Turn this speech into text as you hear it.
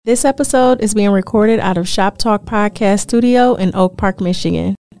This episode is being recorded out of Shop Talk Podcast Studio in Oak Park,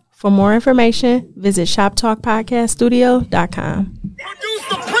 Michigan. For more information, visit shoptalkpodcaststudio.com. Produce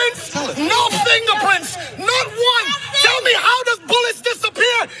the prints, no fingerprints, not one. Tell me, how does bullets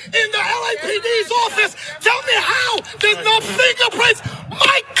disappear in the LAPD's office? Tell me how there's no fingerprints.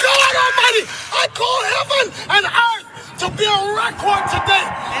 My God Almighty, I call heaven and earth to be a record today.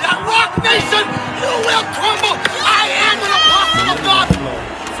 That Rock Nation, you will crumble. I am an apostle of God.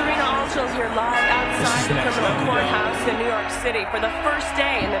 Officials here live outside the criminal courthouse in New York City for the first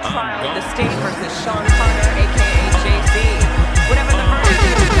day in the trial of the state versus Sean Carter, aka Jay-Z. Whatever the verdict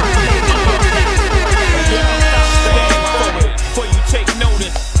is, before you take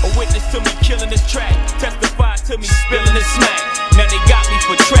notice, a witness to me killing this track, testify to me spilling this smack. Now they got me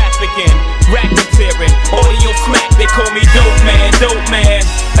for trafficking, racketeering, audio smack. They call me dope man, dope man.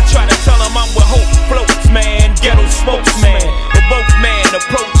 I try to tell them I'm with hope floats, man, ghetto spokesman. They both man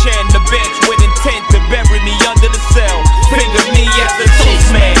approaching the bench with intent to bury me under the cell. Finger me as a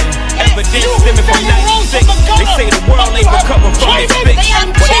toast man. Evidence stemming from 96. They say the world ain't recovered from this fix.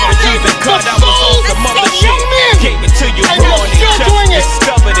 But they was using cut, I was on some other shit. Gave it to you raw and just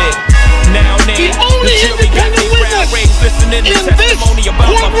discovered it. Now the jury got me round raised, listening to testimony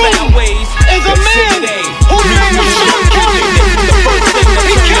about my foul ways. Is a man who never saw the first thing that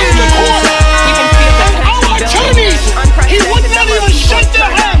he came to court. Our attorneys, he would not even shake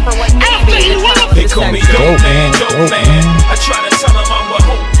their hand after he went up. They call me dope man, dope man. I try to tell them I'm a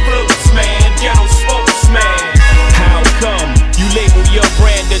hope floats, man, ghetto spokesman. How come you label your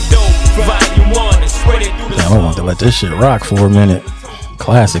brand a dope? Volume 1 and spread it through the I want to let this shit rock for a minute.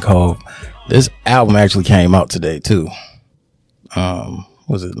 Classic Hope. This album actually came out today too.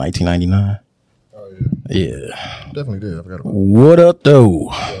 Was it 1999? Oh Yeah. Definitely did. I forgot about What up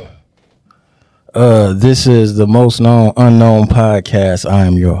though? This is the most known unknown podcast. I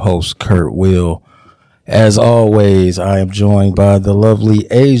am your host, Curt Will. As always, I am joined by the lovely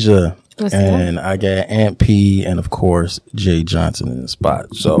Asja. And I got Aunt P and of course Jay Johnson in the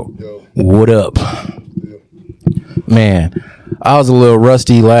spot. So what up? Man, I was a little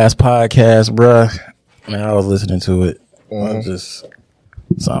rusty last podcast, bruh. Man, I was listening to it. I just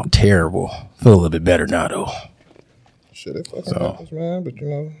sound terrible. Feel a little bit better now though. Shit, it fucking happens, man. But you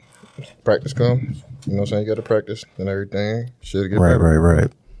know, practice comes. You know what I'm saying? You got to practice and everything. Shit get better.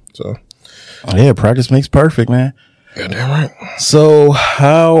 Right. So, yeah, practice makes perfect, man. goddamn right. So,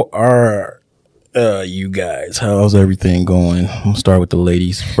 how are you guys? How's everything going? I'm gonna start with the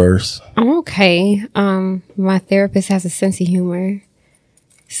ladies first. I'm okay. My therapist has a sense of humor.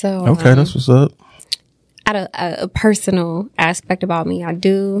 So okay, that's what's up. At a personal aspect about me, I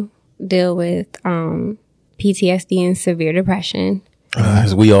do deal with PTSD and severe depression.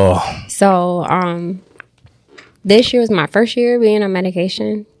 As we all. So this year was my first year being on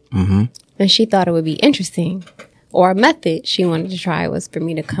medication. Mm-hmm. And she thought it would be interesting. Or a method she wanted to try was for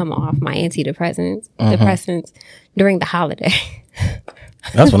me to come off my antidepressants during the holiday.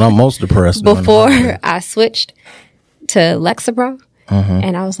 That's when I'm most depressed. Before I switched to Lexapro.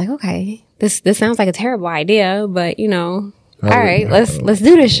 And I was like, okay, this sounds like a terrible idea, but you know, let's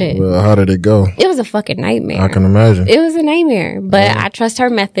do this shit. Well, how did it go? It was a fucking nightmare. I can imagine. It was a nightmare, but I trust her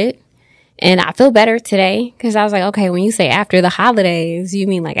method. And I feel better today because I was like, okay, when you say after the holidays, you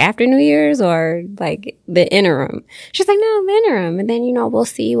mean like after New Year's or like the interim? She's like, no, the interim. And then, you know, we'll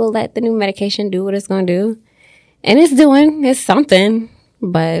see. We'll let the new medication do what it's going to do. And it's something.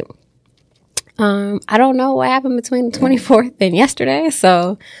 But I don't know what happened between the 24th and yesterday.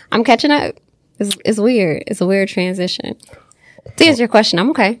 So I'm catching up. It's weird. It's a weird transition. To answer your question,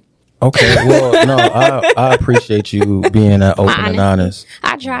 I'm okay. Okay, well, no, I appreciate you being that open and honest.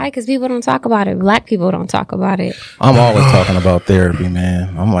 I try because people don't talk about it. Black people don't talk about it. I'm always talking about therapy,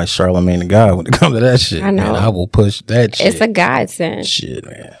 man. I'm like Charlamagne the God when it comes to that shit. I know. Man, I will push that shit. It's a godsend. Shit,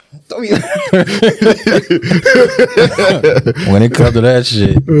 man. When it comes to that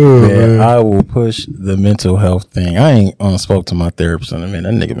shit, man, I will push the mental health thing. I ain't spoke to my therapist in a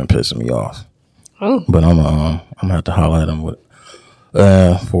minute. That nigga been pissing me off. Oh. But I'm gonna have to holler at him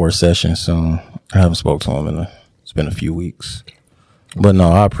for a session soon. I haven't spoke to him it's been a few weeks. But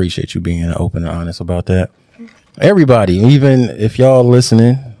no, I appreciate you being open and honest about that. Everybody, even if y'all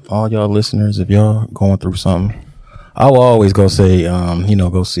listening, all y'all listeners, if y'all going through something, I will always go say,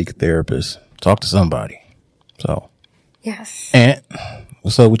 go seek a therapist. Talk to somebody. So. Yes. Aunt,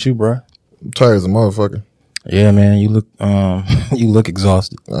 what's up with you, bro? I'm tired as a motherfucker. Yeah, man, you look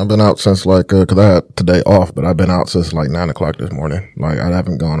exhausted. I've been out since cause I had today off, but I've been out since 9:00 this morning. Like I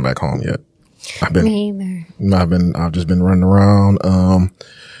haven't gone back home yet. Me either. I've just been running around.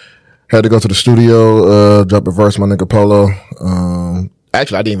 Had to go to the studio, drop a verse, my nigga Polo.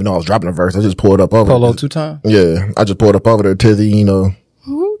 Actually, I didn't even know I was dropping a verse. I just pulled up over Polo there. 2 times? Yeah, I just pulled up over there, Tizzy, you know.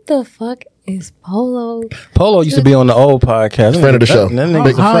 Who the fuck is Polo? Polo used to be on the old podcast. Friend of the show. That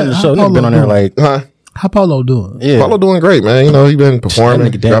nigga's a friend of the show. Nigga been on there like... Huh? How Polo doing? Yeah. Polo doing great, man. You know, he been performing,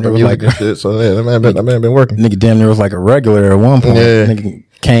 That nigga damn dropping near music like- and shit. So, yeah, that man been working. Nigga damn near was like a regular at one point. Yeah. Nigga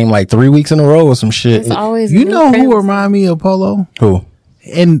came like 3 weeks in a row or some shit. It's always You new know friends. who remind me of Polo? Who?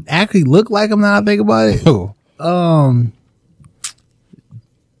 And actually look like him now I think about it. Who?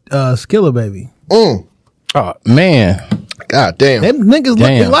 Skilla Baby. Mm. Oh, man. God damn. Them niggas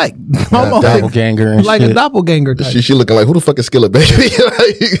Damn. looking like almost Doppelganger and like shit. a doppelganger type. She looking like, who the fuck is Skilla, baby?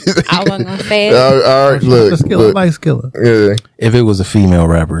 I wasn't gonna say it. All right, look. Skilla, like Skilla. Yeah, If it was a female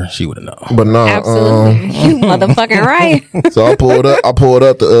rapper, she would have known. but no. Absolutely. You motherfucking right. So I pulled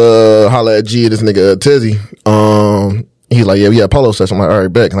up to holler at G, this nigga Tizzy. He's like, yeah, we had Polo session. I'm like, all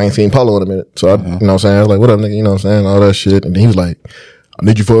right, bet, 'cause I ain't seen Polo in a minute. So I, you know what I'm saying? I was like, what up, nigga? You know what I'm saying? All that shit. And then he was like, I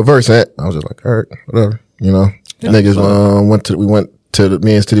need you for a verse, Ant. I was just like, all right, whatever. You know, niggas,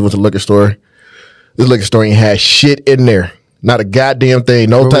 me and Tizzy went to the liquor store. This liquor store ain't had shit in there. Not a goddamn thing.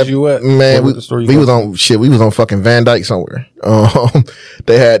 No Where type. was you at? Man, What store you we go? was on shit. We was on fucking Van Dyke somewhere.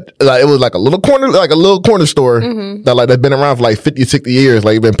 They had like, it was like a little corner store that like that's been around for like 50, 60 years.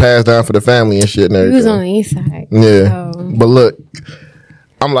 Like been passed down for the family and shit and He everything. was on the east side. Yeah. So. But look,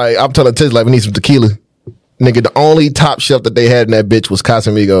 I'm telling Tiz like we need some tequila. Nigga, the only top shelf that they had in that bitch was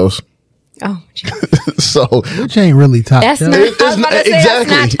Casamigos. Oh, geez. So Which ain't really top. That's shelf. not- I was about to say that's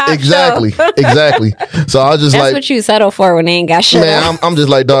not top exactly. So I was just That's like, what you settle for when they ain't got shit. man, I'm just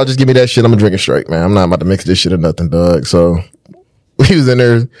like, dog, just give me that shit. I'm gonna drink it straight, man. I'm not about to mix this shit or nothing, dog. So he was in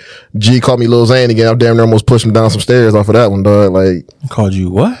there. G called me Lil Zane again. I'm damn near almost pushed him down some stairs off of that one, dog. Like, Called you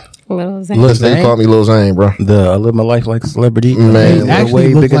what? Little Zane. Lil this nigga Zane? called me Lil Zane, bro. I live my life like a celebrity. Man. Man,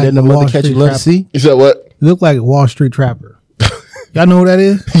 way look bigger like than the the mother Wall catch you Street love to rapper. see. You said what? Look like a Wall Street trapper. Y'all know who that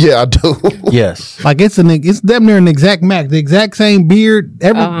is? Yeah, I do. Yes. Like it's damn near an exact match. The exact same beard,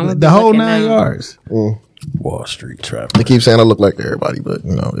 I'm gonna be the whole looking 9 now. yards. Wall Street trap. They keep saying I look like everybody, but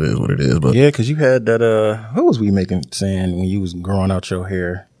you know, it is what it is. But Yeah, because you had that, what was we saying when you was growing out your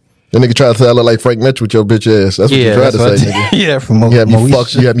hair? the nigga tried to say I look like Frank Mitchell with your bitch ass. That's what you tried to that's say, what I nigga. did. Yeah, from You had me Moesha.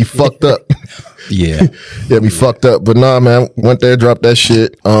 fucked. You had me fucked up. Yeah. You had me fucked up. But nah, man, went there, dropped that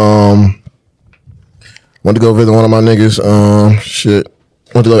shit. Went to go visit one of my niggas. Shit.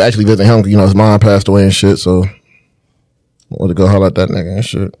 Went to go actually visit him. You know, his mom passed away and shit. So went to go holler at that nigga and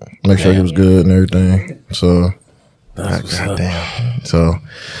shit. Make sure he was good and everything. So. That's what's up. Goddamn. So,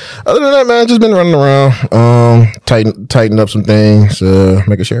 other than that, man, just been running around, tighten up some things,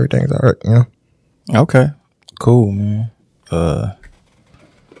 making sure everything's all right. You know. Okay. Cool, man.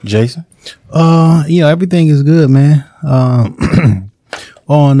 Jason? Everything is good, man.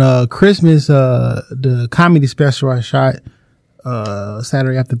 On Christmas, the comedy special I shot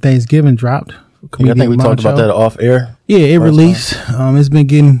Saturday after Thanksgiving dropped. I think we talked about that off air. Yeah, it First released. It's been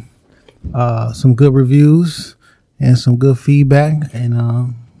getting some good reviews and some good feedback.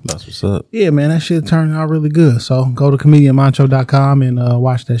 And That's what's up. yeah, man, that shit turned out really good. So go to comedianmancho.com and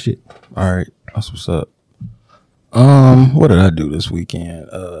watch that shit. All right. That's what's up. What did I do this weekend?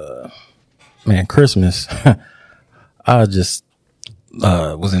 Man, Christmas. I just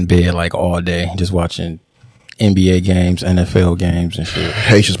was in bed like all day, just watching NBA games, NFL games and shit.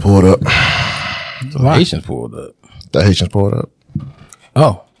 Haitians pulled up. So Haitians pulled up. The Haitians pulled up.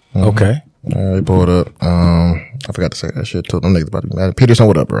 Oh, okay. They pulled up. I forgot to say that shit too. Them niggas about to be mad. Peterson,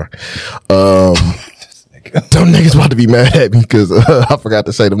 what up, bro? Them niggas about to be mad at me because I forgot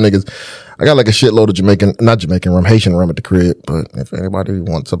to say them niggas. I got like a shitload of Haitian rum at the crib. But if anybody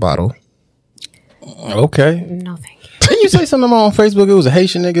wants a bottle, Okay. No, thank you. Didn't you say something on Facebook? It was a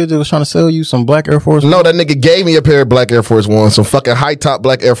Haitian nigga that was trying to sell you some black Air Force? no, that nigga gave me a pair of black Air Force Ones, some fucking high top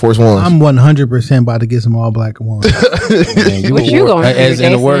black Air Force Ones. I'm 100% about to get some all black ones. Man, What you gonna do, as in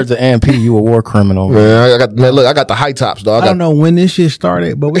the Jason? words of AMP, you a war criminal. Man, I got the high tops, dog. I don't know when this shit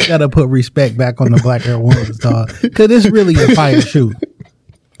started, but we gotta put respect back on the black Air Ones, dog. Cause it's really a fire shoe.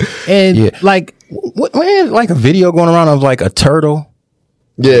 And Yeah. like, What, man, like a video going around of like a turtle.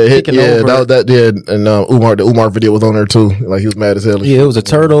 Yeah, Kicking over. that and the Umar video was on there too. Like he was mad as hell. Yeah, it was a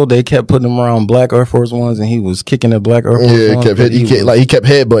turtle. They kept putting him around black Air Force Ones, and he was kicking the black Air Force Yeah, Ones. he kept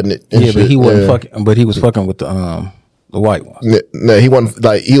headbutting it. and Yeah, but shit. he wasn't Yeah. fucking. But he was fucking with the white ones. No, he wasn't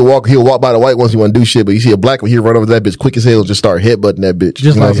like he'll walk by the white ones. He wouldn't do shit, but you see a black one, he'll run over to that bitch quick as hell, just start headbutting that bitch.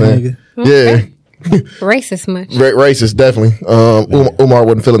 just You know like what a I'm saying? nigga. Yeah, Racist much. racist definitely. Umar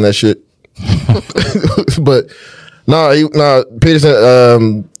wasn't feeling that shit, but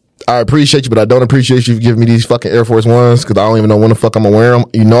Peterson. I appreciate you, but I don't appreciate you for giving me these fucking Air Force Ones because I don't even know when the fuck I'm gonna wear them.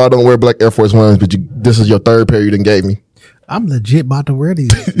 You know I don't wear black Air Force Ones, but this is your third pair you done gave me. I'm legit about to wear these.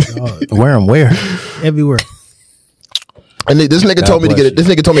 Dog. Wear them where? Everywhere. And this nigga told me to get a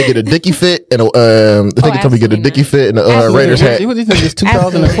dicky fit and this nigga told me to get a dicky fit and a Raiders hat. What do you think? It's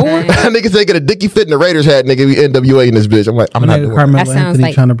 2004. Niggas say get a dicky fit and a Raiders hat. Nigga, we NWA in this bitch. I'm like, I'm not doing Carmelo That sounds Anthony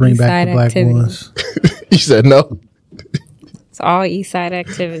like trying to bring back the Eastside black activity. ones. He said no. It's all East Side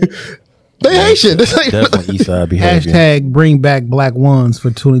activity. They Haitian. This ain't Definitely East Side behavior. Hashtag bring back black ones for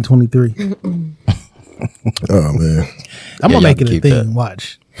 2023. Oh man. I'm gonna y'all make can it a keep thing. that.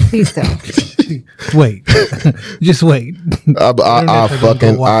 Watch. Please don't. Wait. Just wait.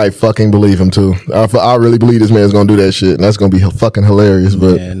 I fucking believe him too. I really believe this man's gonna do that shit, and that's gonna be fucking hilarious.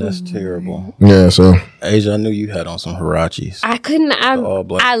 But Man, that's terrible. yeah, so Asia, I knew you had on some Hirachis. I couldn't. all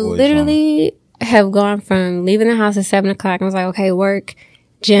black I boys literally have gone from leaving the house at 7:00. I was like, okay, work,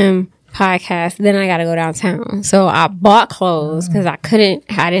 gym, podcast. Then I got to go downtown. So I bought clothes because I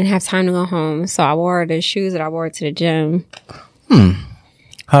didn't have time to go home. So I wore the shoes that I wore to the gym.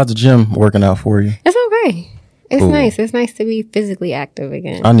 How's the gym working out for you? It's okay. It's Cool. nice. It's nice to be physically active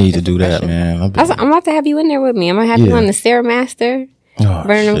again. I need to do that, man. I'm about to have you in there with me. I'm going to have you on the Stairmaster. Oh,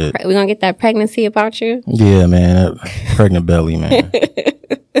 shit. We're going to get that pregnancy about you. Yeah, man. That pregnant belly, man.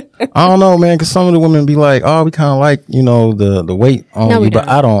 I don't know, man, because some of the women be like, oh, we kind of like, the weight on No, you, we but don't.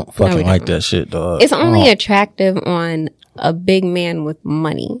 I don't No, fucking we like don't. that shit, dog. It's only attractive on a big man with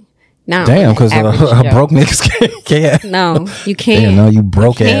money. Not Damn, because average Joe. broke niggas can't. No, you can't. Damn, no, you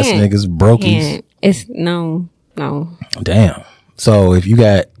broke You ass can't. niggas, brokies. Can't. It's no. Damn. So if you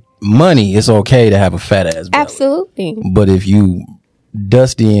got money, it's okay to have a fat ass belly. Absolutely. But if you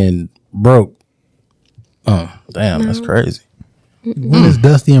dusty and broke, damn, that's crazy. When has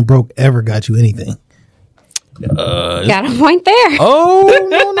Dusty and Broke ever got you anything? Got a point there.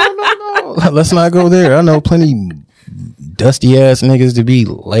 Oh, no. Let's not go there. I know plenty dusty ass niggas to be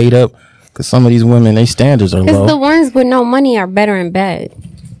laid up because some of these women, they standards are Because low. the ones with no money are better in bed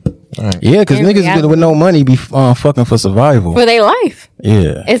Yeah, because in niggas reality. with no money be fucking for survival. for their life.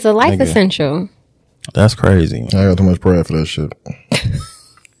 Yeah. It's a life Nigga, essential. That's crazy. I got too much pride for that shit.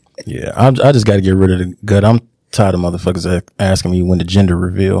 Yeah, I just got to get rid of the gut. I'm tired of motherfuckers asking me when the gender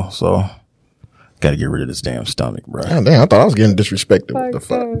reveal, so got to get rid of this damn stomach, bro. God damn, I thought I was getting disrespected. What the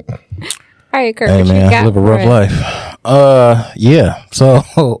fuck? All right, Curt. Hey what you man, got live a for rough us? life. Yeah. So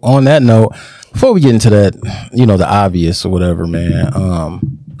on that note, before we get into that, the obvious or whatever, man.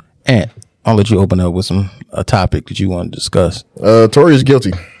 Ant, I'll let you open up with a topic that you want to discuss. Tory is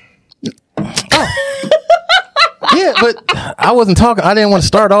guilty. Yeah, but I wasn't talking. I didn't want to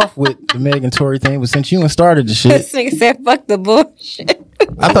start off with the Meg and Tory thing, but since you started the shit, This nigga said, fuck the bullshit.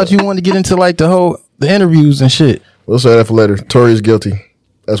 I thought you wanted to get into like the interviews and shit. We'll say that for later. Tory is guilty.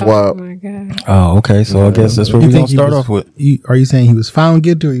 That's Oh wild. my God. Oh, okay. So I guess that's what we're gonna start off with. Are you saying he was found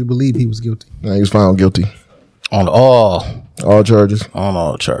guilty or you believe he was guilty? Nah, he was found guilty. On all charges. On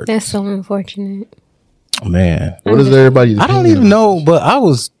all charges. That's so unfortunate. Man. What is everybody? I don't even know, but I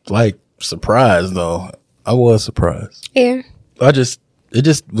was like surprised though. I was surprised. Yeah. It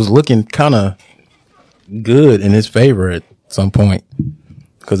just was looking kind of good in his favor at some point.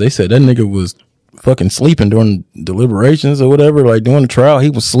 Because they said that nigga was fucking sleeping during deliberations or whatever. Like during the trial,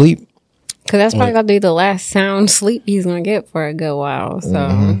 he was asleep. Because that's probably going to be the last sound sleep he's going to get for a good while.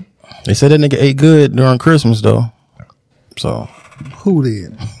 So. They said that nigga ate good during Christmas though. So. Who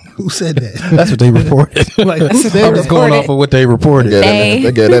did? Who said that? That's what they reported. Like, I was going off of what they reported.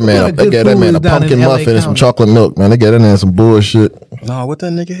 They gave that man a pumpkin muffin and some chocolate milk, man. They gave that man some bullshit. No, what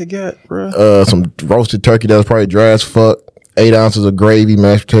that nigga had got, bro? Some roasted turkey that was probably dry as fuck. 8 ounces of gravy,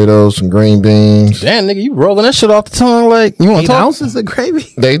 mashed potatoes, some green beans. Damn, nigga, you rolling that shit off the tongue like you want 8 to talk? ounces of gravy?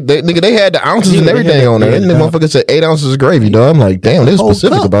 They had the ounces and everything on there. And the motherfucker said 8 ounces of gravy, dog. I'm like, damn, they're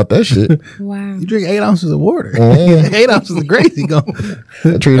specific cup. about that shit. Wow. You drink 8 ounces of water. Mm. 8 ounces of gravy go.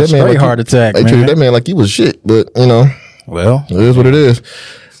 They treated that man Straight like heart attack, They man. treated that man like he was shit, but Well, it is what it is.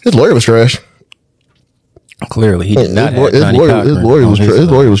 His lawyer was trash. clearly he did not have His Johnny lawyer Cochran on his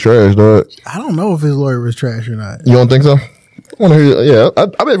lawyer was trash, dog. I don't know if his lawyer was trash or not. You don't think so? I want to hear. Yeah,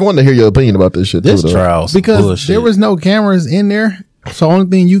 I've been wanting to hear your opinion about this shit. This too, though. trial's Because bullshit. there was no cameras in there. So only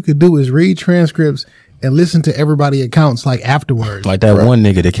thing you could do is read transcripts and listen to everybody accounts like afterwards. like that one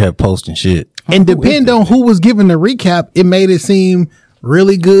nigga that kept posting shit. And depend on who was giving the recap, it made it seem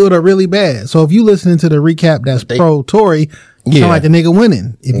really good or really bad. So if you listening to the recap that's pro Tory, it sound like the nigga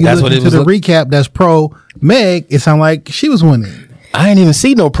winning. If you That's what listen it to the was recap that's pro Meg, it sound like she was winning. I ain't even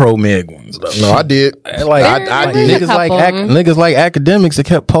see no pro Meg ones though. No, I did. Like I did. niggas niggas like academics that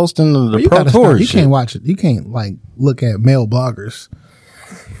kept posting the You pro gotta stop. Tory You shit. can't watch it. You can't like look at male bloggers.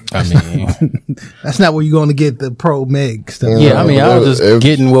 I mean, that's not where you're going to get the pro Meg stuff. Yeah, I mean, I was just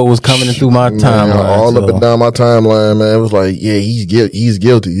getting what was coming through my timeline. All up and down my timeline, man. It was like, yeah, he's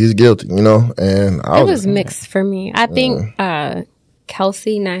guilty, you know. And it was mixed for me. I think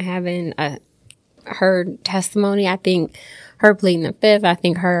Kelsey not having her testimony. I think her pleading the fifth. I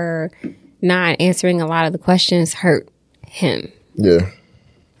think her not answering a lot of the questions hurt him. Yeah.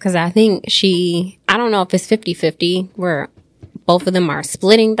 Because I think I don't know if it's 50-50 where both of them are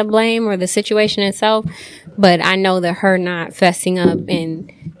splitting the blame or the situation itself, but I know that her not fessing up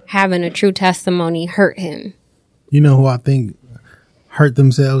and having a true testimony hurt him. You know who I think hurt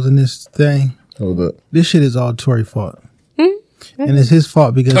themselves in this thing? Hold up. This shit is all Tory fault. And it's his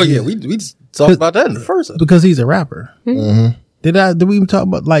fault because we just talked about that in the first because he's a rapper. Did we even talk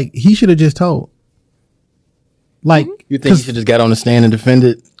about he should have just told? Like you think he should just got on the stand and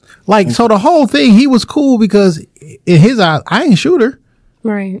defended? So the whole thing, he was cool because in his eyes, I ain't shoot her.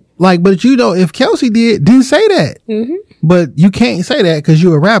 Right. But if Kelsey didn't say that. But you can't say that because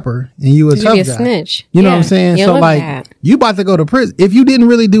you're a rapper and you a tough guy. Snitch. You know what I'm saying? So you about to go to prison. If you didn't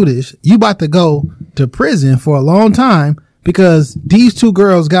really do this, you about to go to prison for a long time because these two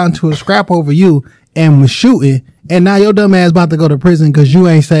girls got into a scrap over you and was shooting. And now your dumb ass about to go to prison because you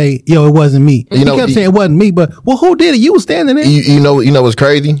ain't say, yo, it wasn't me. You kept saying it wasn't me, but who did it? You was standing there. You know what's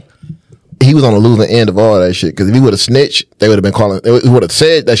crazy? He was on the losing end of all that shit. Because if he would have snitched, they would have been calling. They would have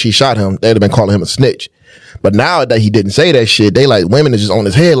said that she shot him. They would have been calling him a snitch. But now that he didn't say that shit, they women are just on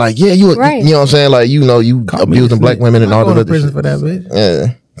his head. Yeah, you know what I'm saying? You abusing black women and all that other prison shit. For that bitch.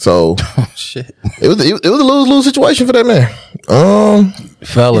 Yeah. So shit. It was a lose situation for that man.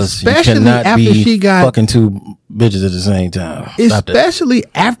 Fellas, you cannot be fucking two bitches at the same time. Especially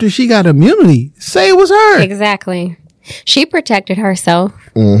after she got immunity. Say it was her. Exactly. She protected herself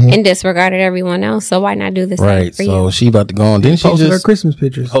and disregarded everyone else. So why not do the same for you? So she about to go on. Didn't she posted her Christmas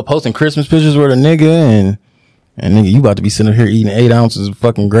pictures? Posting Christmas pictures with a nigga and nigga, you about to be sitting here eating 8 ounces of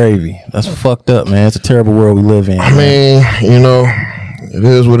fucking gravy. That's fucked up, man. It's a terrible world we live in. I mean, it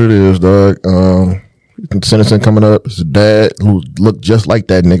is what it is, dog. Sentencing coming up. His dad, who looked just like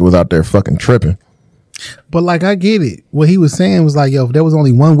that nigga, was out there fucking tripping. But I get it. What he was saying was yo, if there was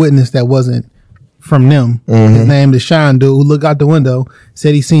only one witness that wasn't from them, his name is Sean dude, who looked out the window,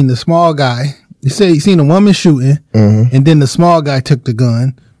 said he seen the small guy. He said he seen a woman shooting, and then the small guy took the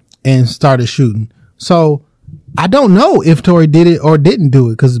gun and started shooting. So I don't know if Tory did it or didn't do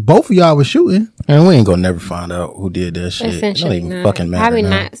it because both of y'all were shooting. And we ain't gonna never find out who did that shit. Essentially, it don't even fucking matter. Probably now.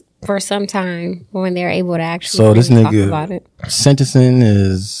 not for some time when they're able to actually so this talk about it. Sentencing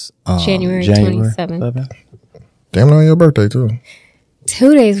is January 27th. Damn near your birthday too.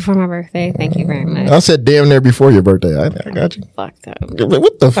 2 days before my birthday. Thank you very much. I said damn near before your birthday. I got you. Fucked up.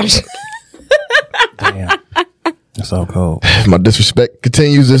 What the fuck? Damn. It's so cold. My disrespect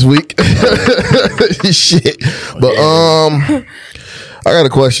continues this week. Shit. But I got a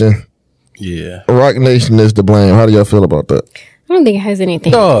question. Yeah. Rock Nation is to blame. How do y'all feel about that? I don't think it has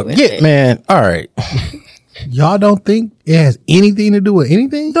anything to do with it. Man. All right. Y'all don't think it has anything to do with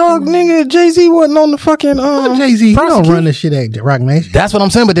anything? Dog, nigga, Jay-Z wasn't on the fucking Jay-Z, he don't run the shit at Rock Nation. That's what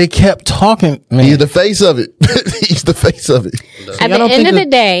I'm saying, but they kept talking, man. He's the face of it. He's the face of it. At the end of the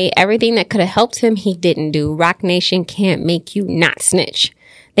day, everything that could have helped him, he didn't do. Rock Nation can't make you not snitch.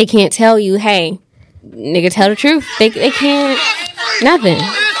 They can't tell you, hey, nigga, tell the truth. They can't. Nothing.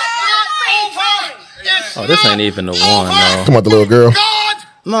 Oh, this ain't even the one, though. Come on, the little girl.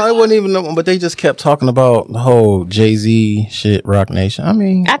 No, it wasn't even the one, but they just kept talking about the whole Jay-Z shit, Rock Nation. I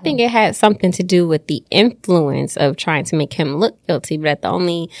mean, I think it had something to do with the influence of trying to make him look guilty, but at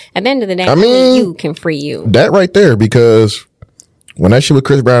the end of the day, only you can free you. That right there, because when that shit with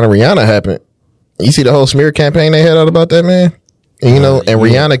Chris Brown and Rihanna happened, you see the whole smear campaign they had out about that, man? And, and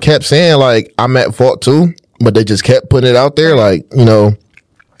Rihanna kept saying, I'm at fault too, but they just kept putting it out there, So,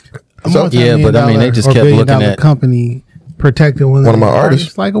 yeah, but I mean, they just kept looking at company protecting one of my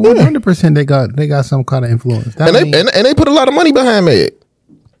artists. Like 100%, they got some kind of influence. And they put a lot of money behind it.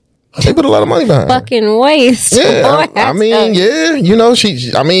 They put a lot of money behind. Fucking waste. Yeah, I mean, yeah,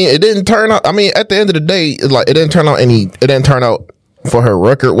 she. I mean, it didn't turn out. I mean, at the end of the day, it's it didn't turn out It didn't turn out for her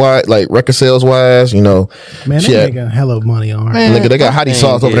record sales wise. Man, they making a hell of money on her. Nigga, they got hottie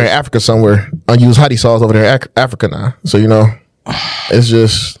sauce over there in Africa somewhere. Unused hottie sauce over there in Africa now. So it's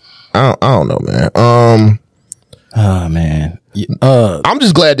just. I don't know, man. Oh man. I'm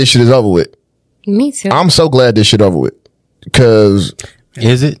just glad this shit is over with. Me too. I'm so glad this shit over with. Cause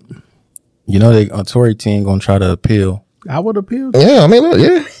is it? They Tory team gonna try to appeal. I would appeal. Yeah, I mean, look,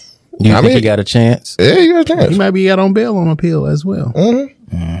 yeah. You think he got a chance? Yeah, he got a chance. He might be out on bail on appeal as well.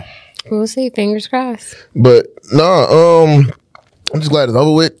 Mm-hmm. We'll see. Fingers crossed. But no, I'm just glad it's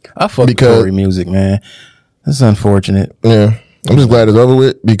over with. I fuck with Tory music, man. That's unfortunate. Yeah. I'm just glad it's over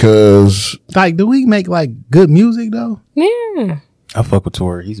with because like, do we make like good music though? Yeah. I fuck with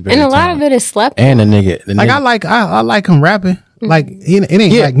Tory. He's very and a lot talented. of it is slept. And the nigga. Like I like him rapping. Like it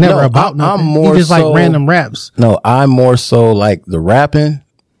ain't like never about nothing. I'm more he just so, like random raps. No, I'm more so like the rapping.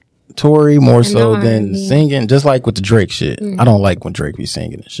 Tory more so than singing. Just like with the Drake shit. I don't like when Drake be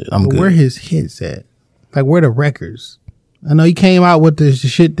singing and shit. I'm but good. Where his hits at? Like where the records? I know he came out with the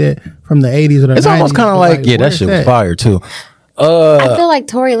shit that from the 80s or the 90s. It's almost kind of like that shit was fire too. I feel like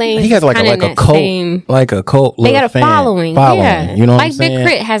Tory Lanez. He has like a cult, like a cult. They got a following. Yeah, you know, like what I'm Big saying?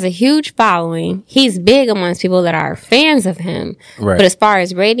 Crit has a huge following. He's big amongst people that are fans of him. Right. But as far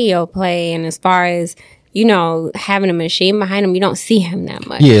as radio play and as far as having a machine behind him, you don't see him that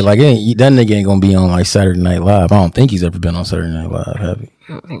much. Yeah, like that nigga ain't gonna be on like Saturday Night Live. I don't think he's ever been on Saturday Night Live, have he?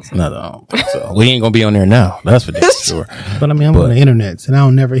 I don't think so. No, I don't think so. Well, he ain't gonna be on there now. That's for damn sure. But I mean, I'm on the internet, and I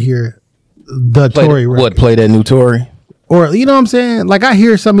don't never hear the Tory record. What, play that new Tory? Or you know what I'm saying? Like I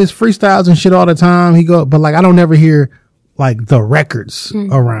hear some of his freestyles and shit all the time. But like I don't never hear like the records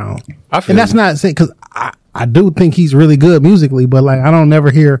around. And that's not saying because I do think he's really good musically, but like I don't never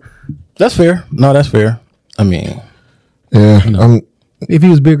hear. That's fair. No, that's fair. I mean, yeah. If he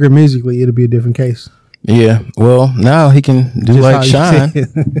was bigger musically, it'd be a different case. Yeah. Well, now he can do Just like how you Shine.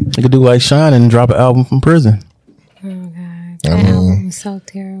 He could do like Shine and drop an album from prison. Oh God, that album was so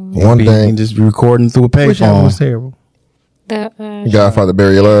terrible. One He thing, can just be recording through a Which album was payphone. terrible? The Godfather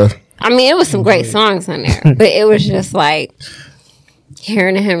Bury Alive. I mean, it was some great songs on there, but it was just like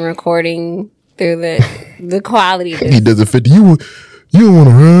hearing him recording through the quality. He does it 50. You don't want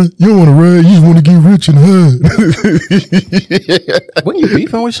to ride. You don't want to ride. You just want to get rich and high. Wasn't you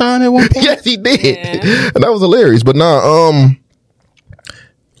beefing with Shine at one point? Yes, he did, and that was hilarious. But I'm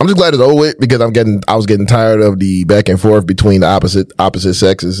just glad it's over with because I was getting tired of the back and forth between the opposite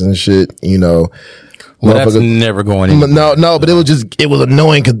sexes and shit. You know. Well, that's never going in. No, but it was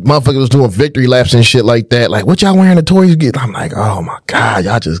annoying because motherfuckers was doing victory laps and shit like that. Like, what y'all wearing the Tories get? I'm like, oh my God,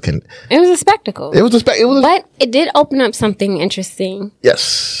 y'all just can. It was a spectacle. But it did open up something interesting.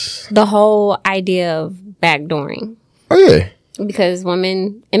 Yes. The whole idea of backdooring. Oh yeah. Because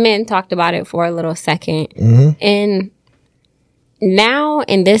women and men talked about it for a little second. Mm-hmm. And now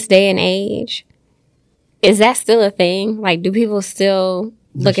in this day and age, is that still a thing? Like, do people still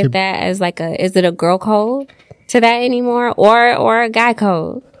look at that as like is it a girl code to that anymore or a guy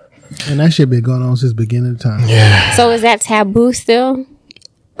code? And that shit been going on since the beginning of time. Yeah. So is that taboo still?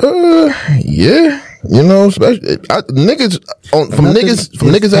 Yeah. You know, especially niggas from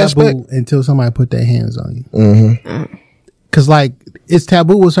niggas aspect until somebody put their hands on you. Mm-hmm. Cause like it's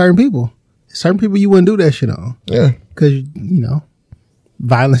taboo with certain people. Certain people you wouldn't do that shit on. Yeah. Cause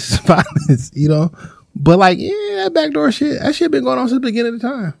violence is violence. You know. But like, yeah, that backdoor shit, that shit been going on since the beginning of the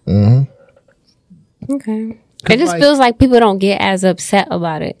time. Mm-hmm. Okay. It just feels like people don't get as upset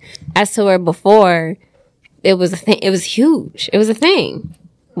about it as to where before it was a thing. It was huge. It was a thing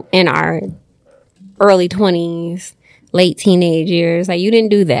in our early 20s, late teenage years. Like you didn't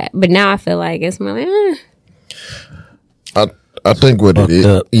do that, but now I feel like it's more like, I think what it is.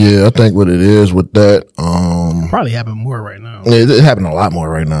 Yeah, I think what it is with that. Probably happen more right now. Yeah, it happening a lot more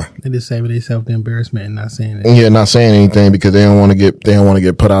right now. They just saving themselves the embarrassment and not saying it. Yeah, not saying anything because they don't want to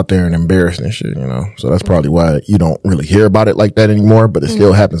get put out there and embarrassed and shit. You know, so that's probably why you don't really hear about it like that anymore. But it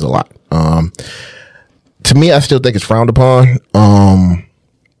still happens a lot. To me, I still think it's frowned upon.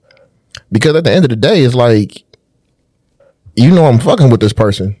 Because at the end of the day, it's like, I'm fucking with this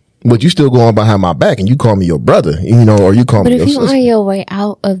person. But you still go on behind my back and you call me your brother, or you call me your sister. But if you're on your way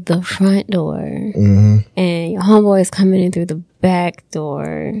out of the front door and your homeboy is coming in through the back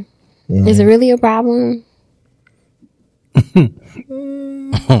door, is it really a problem?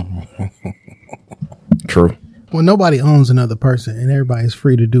 True. Well, nobody owns another person and everybody's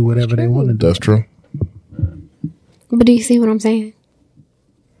free to do whatever they want to do. That's true. But do you see what I'm saying?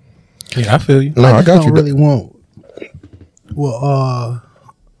 Yeah, I feel you. No, I got don't you. Really want. Well,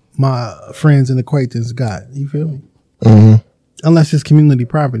 my friends and acquaintances got. You feel me? Mm-hmm. Unless it's community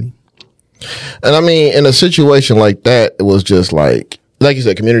property. And I mean, in a situation like that, it was just like you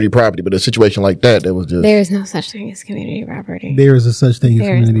said, community property. But a situation like that, it was just. There is no such thing as community property. There is a such thing as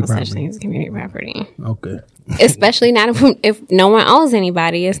There is community no property. such thing as community property. Okay. Especially not if no one owns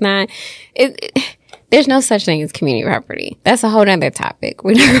anybody. It's not. There's no such thing as community property. That's a whole nother topic.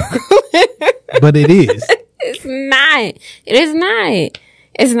 But it is. It's not. It is not.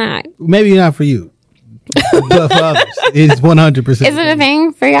 It's not. Maybe not for you, but for others, it's 100%. Is it a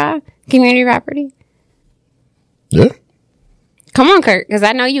thing for y'all? Community property? Yeah. Come on, Curt, because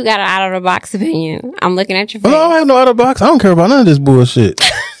I know you got an out of the box opinion. I'm looking at your face. No, I don't have no out of the box. I don't care about none of this bullshit.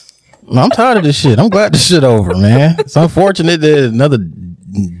 I'm tired of this shit. I'm glad this shit over, man. It's unfortunate that another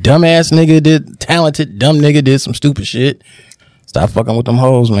dumbass nigga talented dumb nigga did some stupid shit. Stop fucking with them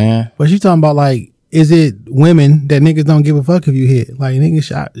hoes, man. But she talking about like, is it women that niggas don't give a fuck if you hit? Like niggas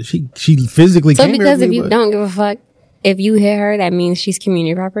shot. She physically. So came because here if you don't give a fuck, if you hit her, that means she's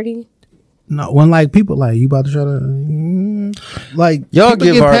community property. No, when like people like you about to try to like y'all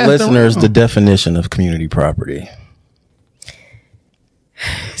give our listeners the definition of community property.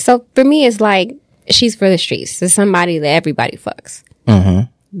 So for me, it's like she's for the streets. It's somebody that everybody fucks.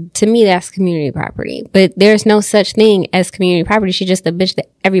 Mm-hmm. To me, that's community property. But there's no such thing as community property. She's just a bitch that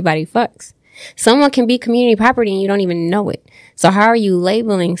everybody fucks. Someone can be community property and you don't even know it. So how are you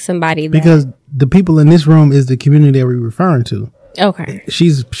labeling somebody that? Because the people in this room is the community that we're referring to. Okay.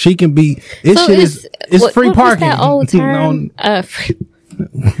 She can be. This so shit is free parking. What's that old term?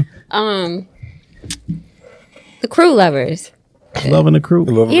 The crew lovers. Loving the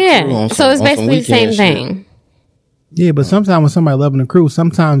crew. Yeah. So it's basically the same thing. Yeah, but sometimes when somebody loving the crew,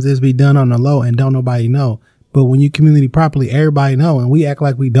 sometimes it's be done on the low and don't nobody know. But when you community properly, everybody know, and we act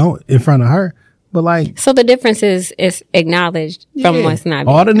like we don't in front of her. But like, so the difference is acknowledged from what's not.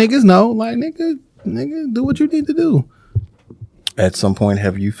 All the niggas know, like nigga, do what you need to do. At some point,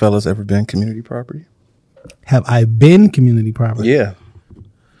 have you fellas ever been community property? Have I been community property? Yeah.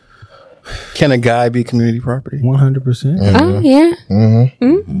 Can a guy be community property? 100%. Oh yeah.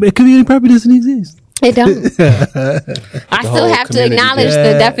 Mm-hmm. But community property doesn't exist. It don't. I still have to acknowledge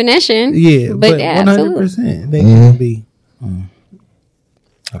the definition. Yeah, but yeah, 100% they can be.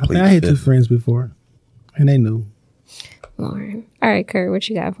 I had two friends before, and they knew. Lord. All right, Curt, what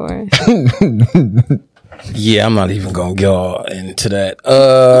you got for us? Yeah, I'm not even gonna go into that.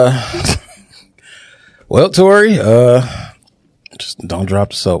 Well, Tory, just don't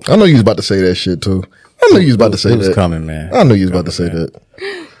drop the soap. I know you was about to say that shit too. I know you was about to say that. It was coming, man. I know you was about to say that.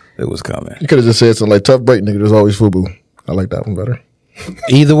 It was coming. You could have just said something like tough break, nigga. There's always FUBU. I like that one better.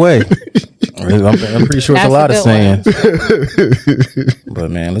 Either way, I'm pretty sure it's a lot of sayings.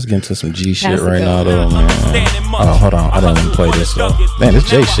 But man, let's get into some G shit right now, though, man. Oh, hold on, I don't even play this though. Man, this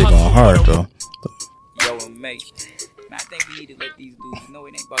J shit going hard though. Yo, and mate, I think we need to let these dudes know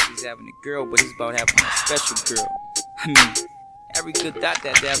it ain't about just having a girl, but it's about having a special girl. I mean, every good thought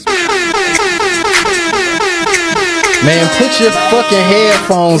that that's Man, put your fucking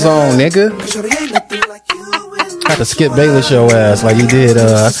headphones on, nigga. Had to Skip Bayless your ass like you did.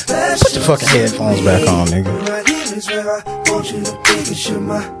 Put your fucking headphones back on, nigga.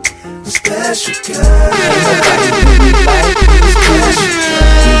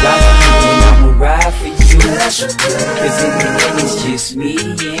 Ride for you, cause in the end it's just me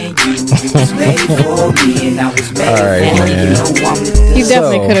and you. You was made for me and I was made for you. You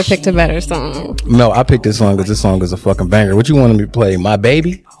definitely could have picked a better song. No, I picked this song because this song is a fucking banger. What you wanted me to play? My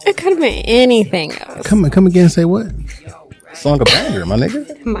Baby? It could have been anything else. Come again and say what? Song a banger, my nigga.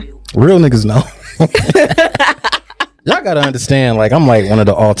 Real niggas know. Y'all gotta understand, like, I'm like one of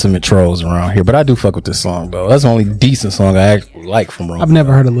the ultimate trolls around here, but I do fuck with this song, though. That's the only decent song I actually like from Romeo. I've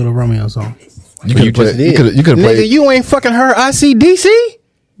never heard a Little Romeo song. You could have played. Nigga, you ain't fucking heard ICDC?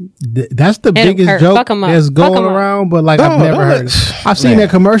 That's the biggest joke that's going around, but like I've never heard it. I've seen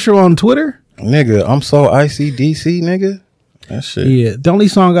that commercial on Twitter. Nigga, I'm so ICDC, nigga. That shit. Yeah, the only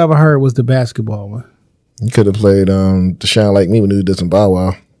song I ever heard was the basketball one. You could have played To Shine Like Me when you did some Bow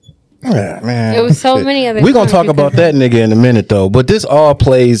Wow. Yeah, man. There was so many other. We're gonna talk about that nigga in a minute though, but this all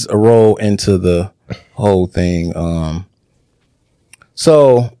plays a role into the whole thing.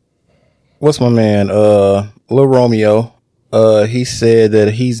 So what's my man? Lil Romeo. He said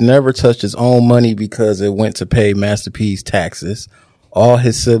that he's never touched his own money because it went to pay Master P's taxes. All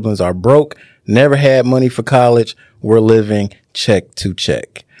his siblings are broke, never had money for college, were living check to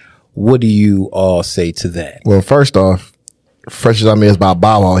check. What do you all say to that? Well, first off, Fresh as I Is by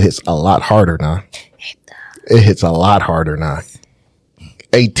Bow Wow hits a lot harder now. It hits a lot harder now.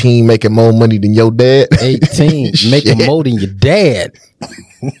 18 making more money than your dad. 18 making more than your dad.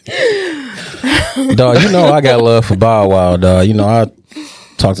 Dog, you know I got love for Bow Wow, dog. You know I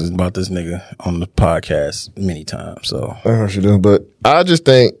talked about this nigga on the podcast many times. So but I just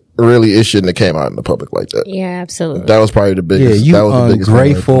think really it shouldn't have came out in the public like that. Yeah, absolutely. That was probably the biggest. Yeah, you that was the biggest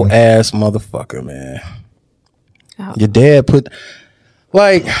ungrateful ass motherfucker, man. Oh. Your dad put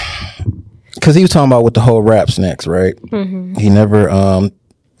like, cause he was talking about with the whole rap snacks, right? Mm-hmm. He never well,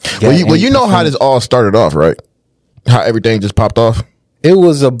 you know how this all started off, right? How everything just popped off. It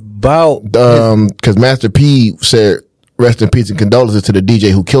was about because Master P said rest in peace and condolences to the DJ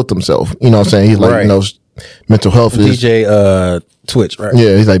who killed himself. You know what I'm saying? He's like, right. you know, mental health is DJ Twitch, right?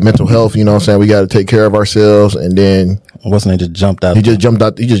 Yeah, he's like mental health. You know what I'm saying? We got to take care of ourselves. And then wasn't it just jumped out? He just jumped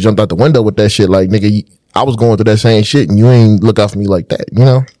out the window with that shit. Like, nigga, I was going through that same shit, and you ain't look out for me like that. You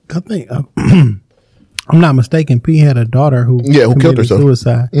know? I think I'm not mistaken. P had a daughter who killed herself.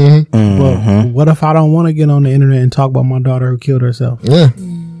 Suicide. Well, what if I don't want to get on the internet and talk about my daughter who killed herself? Yeah.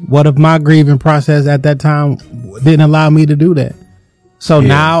 What if my grieving process at that time didn't allow me to do that? So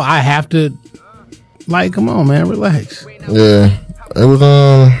now I have to, like, come on, man, relax. Yeah, it was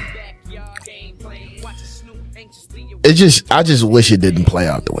I just wish it didn't play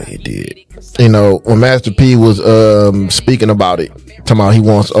out the way it did. You know, when Master P was speaking about it, talking about he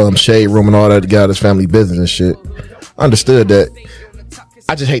wants shade room and all that to get out his family business and shit. I understood that.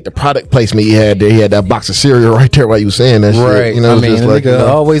 I just hate the product placement he had there. He had that box of cereal right there while you was saying that right. shit. You know, I mean, just like, nigga,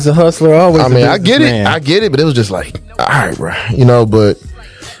 always a hustler, always. I mean, I get it, but it was just like, all right, bro. You know, but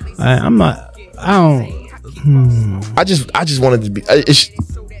I just wanted to be.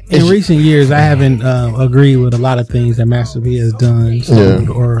 In recent years, I haven't agreed with a lot of things that Master P has done, sold,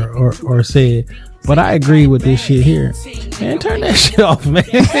 or said. But I agree with this shit here. Man, turn that shit off, man.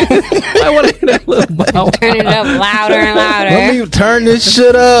 I want to hear that little bow. Turn it up louder and louder. Let me turn this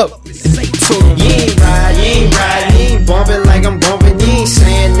shit up. You ain't ride, you ain't bumping like I'm bumping. You ain't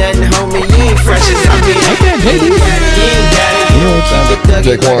saying nothing, homie. You ain't fresh as I mean. You ain't got it. You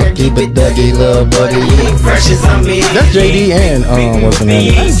ain't got it. Keep it Dougie, little buddy. You ain't fresh as I mean. That's JD and what's the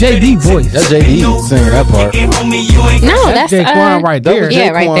name? That's JD voice. That's JD singing that part. No, that's Jaquan right there. Yeah,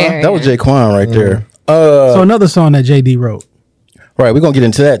 right there. That was Jaquan right there. So another song that JD wrote. Right, we're gonna get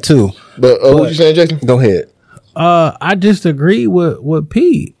into that too. But what you saying, Jason? Go ahead. I just agree with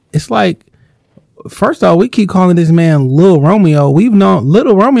P. It's like, first off, we keep calling this man Lil Romeo. We've known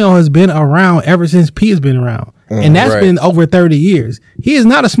Little Romeo has been around ever since P has been around, and that's been over 30 years. He is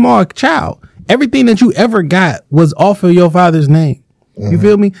not a small child. Everything that you ever got was off of your father's name. You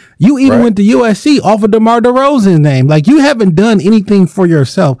feel me? You even went to USC off of DeMar DeRozan's name. Like, you haven't done anything for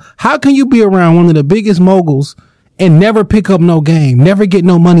yourself. How can you be around one of the biggest moguls and never pick up no game, never get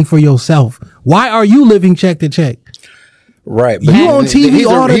no money for yourself? Why are you living check to check? Right. But you on TV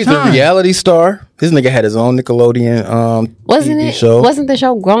all the he's time. He's a reality star. This nigga had his own Nickelodeon TV show. Wasn't the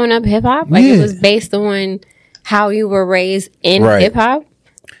show Growing Up Hip Hop? Like, it was based on how you were raised in hip hop?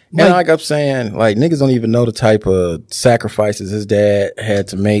 And like I'm saying, like, niggas don't even know the type of sacrifices his dad had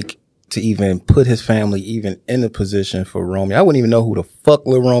to make to even put his family even in a position for Romeo. I wouldn't even know who the fuck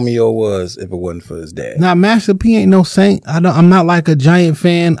Lil Romeo was if it wasn't for his dad. Now, Master P ain't no saint. I'm not like a giant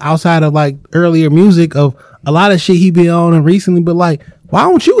fan outside of like earlier music of a lot of shit he been on and recently, but like, why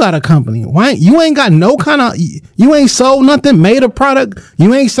don't you got a company? Why you ain't got no kind of, you ain't sold nothing, made a product,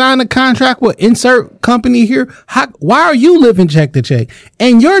 you ain't signed a contract with insert company here. Why are you living check to check?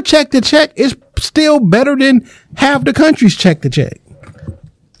 And your check to check is still better than half the country's check to check.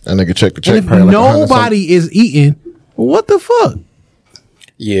 That nigga check to check. And if nobody is eating, what the fuck?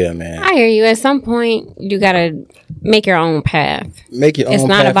 Yeah, man. I hear you. At some point, you gotta make your own path. Make your own path. It's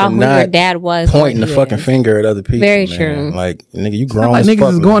not about who your dad was. Pointing the fucking finger at other people. Very man. true. Like, nigga, you grown Like as niggas fuck,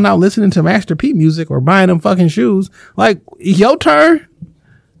 is man. going out listening to Master P music or buying them fucking shoes. Like, your turn.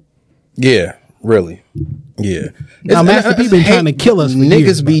 Yeah, really. Yeah. Now, Master P been trying to kill us for niggas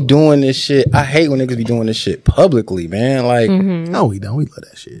years, be doing this shit. I hate when niggas be doing this shit publicly, man. Like, no, we don't. We love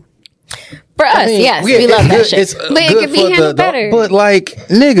that shit. For us, yes, we love that shit. But it could be handled better. But like,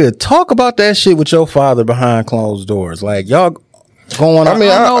 nigga, talk about that shit with your father behind closed doors. Like, y'all going on. I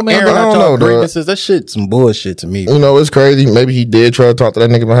don't know, grievances. That shit some bullshit to me. You know, it's crazy. Maybe he did try to talk to that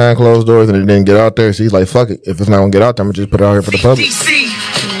nigga behind closed doors and it didn't get out there. So he's like, fuck it. If it's not gonna get out there, I'm gonna just put it out here for the public.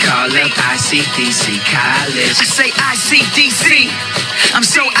 Call up ICDC College. I say ICDC. I'm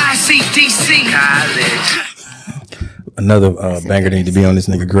so ICDC College. Another banger need to be on this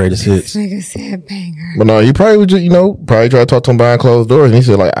nigga greatest hits. Nigga said banger. But no, he probably would just, probably try to talk to him behind closed doors, and he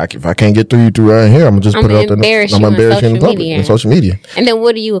said like, if I can't get through you through right here, I'm gonna just put it out there. I'm gonna embarrass you in public, in social media. And then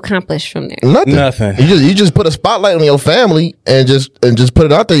what do you accomplish from there? Nothing. You just put a spotlight on your family and just put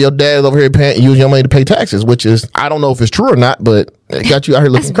it out there. Your dad's over here using your money to pay taxes, which is, I don't know if it's true or not, but it got you out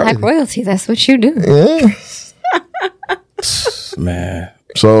here looking crazy. That's black royalty. That's what you do. Yeah. Man.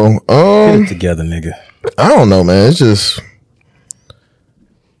 So get it together, nigga. I don't know, man. It's just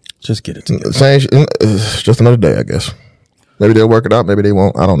get it together. It's just another day, I guess. Maybe they'll work it out. Maybe they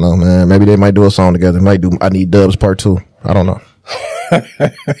won't. I don't know, man. Maybe they might do a song together. Might do I Need Dubs Part 2. I don't know.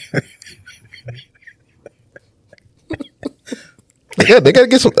 They gotta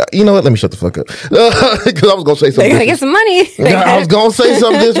get some. You know what? Let me shut the fuck up. Because I was gonna say something. They gotta get some money. I was gonna say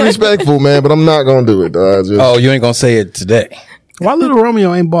something disrespectful, man, but I'm not gonna do it. Oh, you ain't gonna say it today? Why Little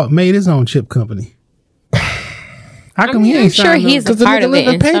Romeo ain't made his own chip company? How come he ain't I'm sure signed he's a Because the part nigga of it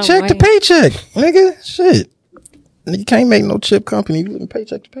living in paycheck some to way. paycheck, nigga. Shit. You can't make no chip company. You living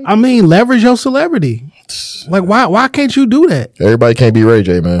paycheck to paycheck. I mean, leverage your celebrity. Like, why can't you do that? Everybody can't be Ray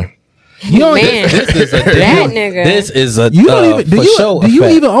J, man. You don't. Man, that nigga. This is a You don't even. for show Do you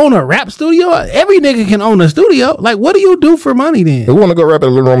effect. even own a rap studio? Every nigga can own a studio. Like, what do you do for money then? If we want to go rap at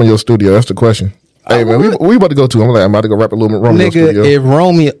Lil Romeo studio, that's the question. Hey man, we about to go to. I'm about to go rap at Lil Romeo Nigga, studio. if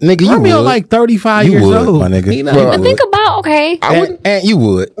Romeo, nigga, you Romeo would. like 35 You years would, old. my nigga. He not- Well, But think about, okay. And you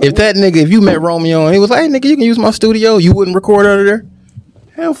would. If that nigga, if you met Romeo and he was like, hey, nigga, you can use my studio, you wouldn't record under there?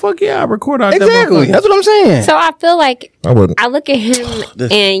 Hell, fuck yeah, I record out Exactly. there. That's what I'm saying. So I feel like I wouldn't. I look at him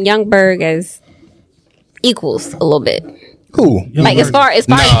and Youngberg as equals a little bit. Cool. Like as far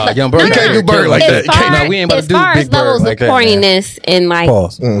Nah, Young Bird, You can't do Bird like that. As far, No, we ain't about as to do far Big as Bird levels like of that, man. corniness and like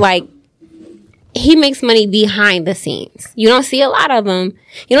Pause. like he makes money behind the scenes. You don't see a lot of them.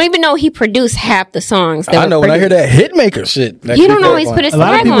 You don't even know he produced half the songs. That I were know when I hear produced. that hitmaker shit. that He Big don't Bird always line. put his A lot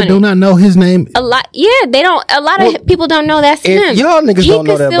of swag people on do it. not know his name. A lot, yeah, they don't. A lot of people don't know that's if him. y'all niggas he don't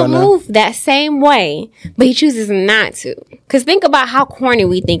know could that still by now. move that same way, but he chooses not to. Because think about how corny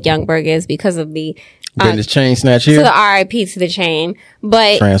we think Youngberg is because of the Getting his chain snatched to here. the RIP to the chain.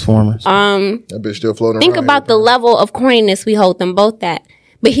 But Transformers. That bitch still floating think around about the level of corniness we hold them both at.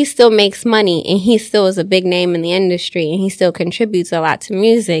 But he still makes money and he still is a big name in the industry and he still contributes a lot to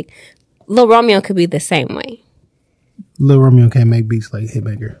music. Lil Romeo could be the same way. Lil Romeo can't make beats like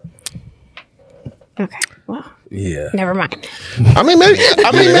Hitmaker. Okay, well, Yeah. never mind. I mean, maybe.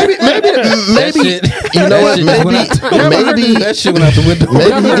 You know what? Maybe that shit went out the window. maybe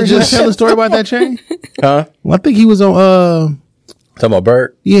Y'all he heard could just just. tell the story about that chain? Huh? Well, I think he was on. Talking about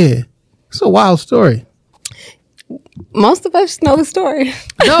Bird. Yeah, it's a wild story. Most of us know the story.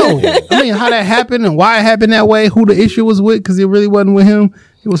 No, I mean how that happened and why it happened that way. Who the issue was with? Because it really wasn't with him.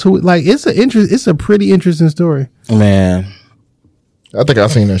 It was who. Like it's a pretty interesting story. Man. I think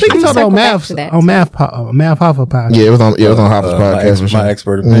I've seen that I shit. think it's circle on back Math to that. on Math Hoffa podcast. Yeah, it was on. Yeah, it was on Hopper's podcast. My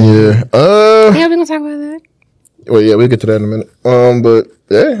expert opinion. Yeah. Yeah, we're gonna talk about that. Well, yeah, we'll get to that in a minute. But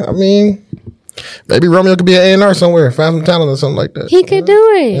yeah, I mean, maybe Romeo could be an A&R somewhere, find some talent or something like that. He could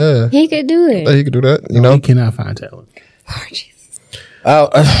do it. Yeah. He could do it. Yeah, he could do that. You know. He cannot find talent. Oh, Jesus.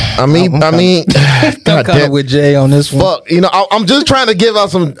 I mean, I'm God kind of damn. with Jay on this one. Fuck, you know, I'm just trying to give out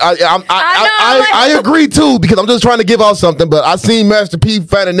some. I agree too because I'm just trying to give out something. But I seen Master P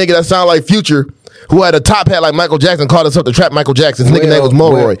find a nigga that sound like Future, who had a top hat like Michael Jackson, called himself the Trap Michael Jackson. His nigga name was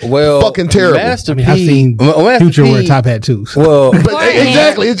Molroy. Well, fucking terrible. Master I mean, I've P. seen Master Future P- wear top hat too. So. Well, But Beforehand.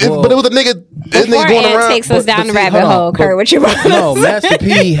 exactly, but it was a nigga. This nigga going Beforehand around. takes us down the see, rabbit hold on, hole, but- Curt. What you about to no, say? Master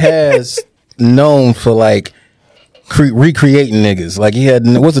P has known for like recreating niggas. Like he had,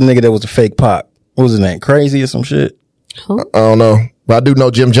 what's a nigga that was a fake pop? What was his name? Crazy or some shit? I don't know, but I do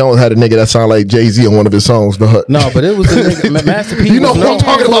know Jim Jones had a nigga that sounded like Jay-Z on one of his songs. No, but it was a nigga. Master P. You know was what I'm known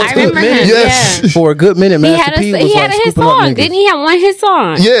talking for a about? I good remember minute. him, Yes. yeah. For a good minute, He Master had P a, was he like had a hit scooping up song. niggas. Didn't he have one hit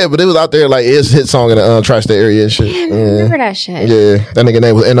song? Yeah, but it was out there like his hit song in the tri-state area and shit. I remember that shit. Yeah, that nigga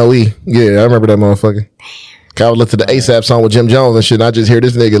name was NOE. Yeah, I remember that motherfucker. I would listen to the ASAP song with Jim Jones and shit, and I just hear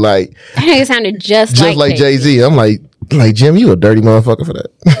this nigga like That nigga sounded just like Jay-Z. I'm like Jim, you a dirty motherfucker for that.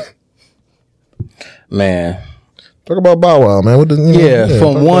 Man. Talk about Bow Wow, man. What does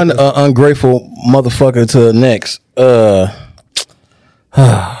From one ungrateful motherfucker to the next. Bow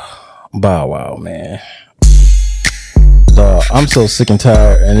Wow, man. I'm so sick and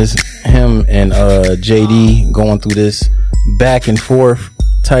tired, and it's him and JD going through this back and forth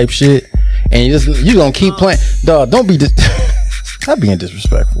type shit, and you gonna keep playing. Dog, don't be stop being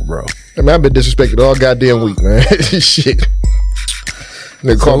disrespectful, bro. I mean, I've been disrespected all goddamn week, man. Shit.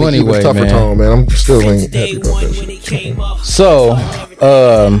 They call me anyway, even tougher man. tone, man. I'm still ain't happy about that shit. So,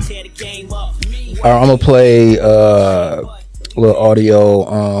 I'm gonna play a little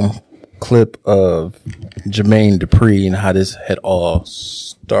audio clip of Jermaine Dupri and how this had all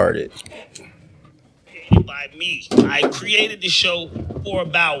started. By me. I created the show for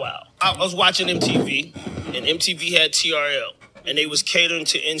Bow Wow. I was watching MTV, and MTV had TRL. And they was catering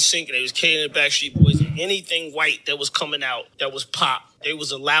to NSYNC, and they was catering to Backstreet Boys, and anything white that was coming out that was pop. They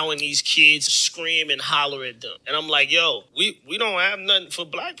was allowing these kids to scream and holler at them. And I'm like, yo, we don't have nothing for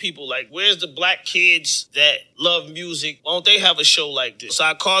black people. Like, where's the black kids that love music? Why don't they have a show like this? So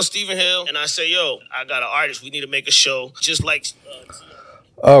I called Stephen Hill, and I say, yo, I got an artist. We need to make a show just like...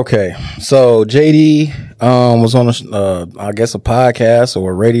 Okay, so JD was on I guess a podcast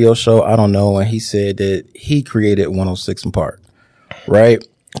or a radio show, I don't know, and he said that he created 106 in Park, right?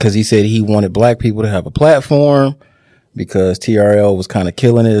 Because he said he wanted black people to have a platform because TRL was kind of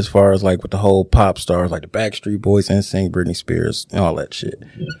killing it as far as like with the whole pop stars like the Backstreet Boys, NSYNC, Britney Spears, and all that shit.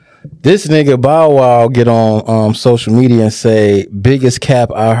 This nigga Bow Wow get on social media and say, biggest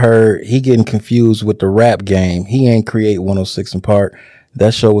cap I heard, he getting confused with the rap game. He ain't create 106 in Park.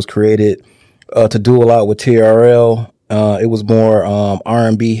 That show was created to do a lot with TRL. It was more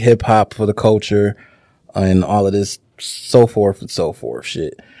R&B, hip hop for the culture and all of this so forth and so forth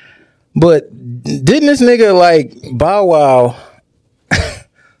shit. But didn't this nigga like Bow Wow,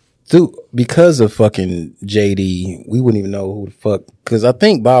 dude, because of fucking JD, we wouldn't even know who the fuck, because I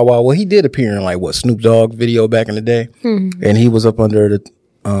think Bow Wow, well, he did appear in like what, Snoop Dogg video back in the day, and he was up under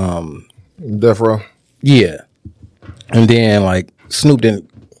the Death Row. Yeah, and then like Snoop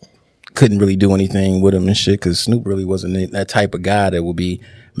couldn't really do anything with him and shit, because Snoop really wasn't that type of guy that would be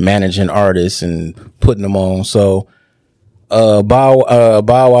managing artists and putting them on. So Bow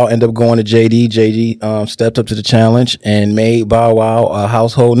Wow ended up going to JD. JD stepped up to the challenge and made Bow Wow a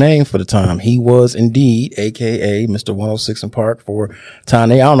household name for the time. He was indeed, aka Mr. 106 in Park for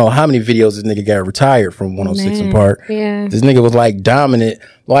time. I don't know how many videos this nigga got retired from 106 in Park. Yeah. This nigga was like dominant.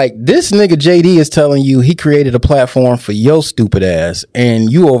 Like, this nigga JD is telling you he created a platform for your stupid ass,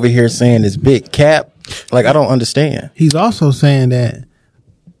 and you over here saying this big cap. Like, I don't understand. He's also saying that,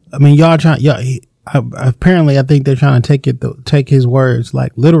 I mean, apparently I think they're trying to take his words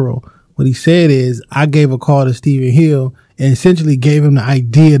like literal. What he said is, I gave a call to Stephen Hill and essentially gave him the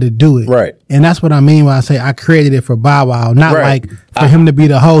idea to do it. Right. And that's what I mean when I say I created it for Bow Wow. Not like for him to be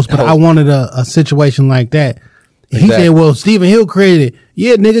the host, but I wanted a situation like that. Exactly. He said, well, Stephen Hill created it.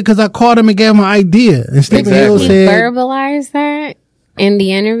 Yeah, nigga, because I called him and gave him an idea. And Stephen Hill said... He verbalized that in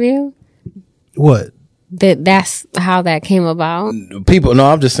the interview? What? That's how that came about?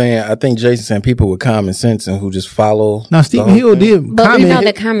 I'm just saying, I think Jason's saying people with common sense and who just follow... Now, Stephen Hill did But we know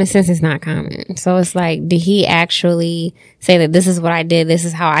that common sense is not common. So it's like, did he actually say that this is what I did, this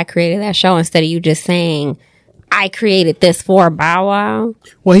is how I created that show, instead of you just saying... I created this for Bow Wow?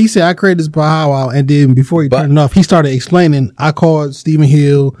 Well, he said, I created this for Bow Wow, and then before he turned it off, he started explaining, I called Stephen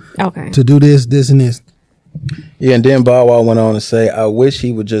Hill to do this, and this. Yeah, and then Bow Wow went on to say, I wish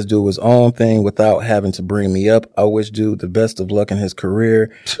he would just do his own thing without having to bring me up. I wish dude the best of luck in his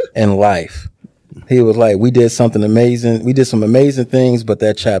career and life. He was like, we did something amazing. We did some amazing things, but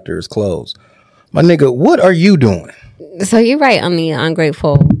that chapter is closed. My nigga, what are you doing? So you're right on the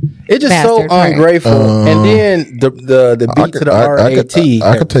ungrateful. It's just so ungrateful. And then the beat to the RAT.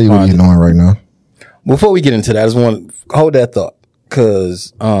 I could tell you what you're doing right now. Before we get into that, I just want to hold that thought,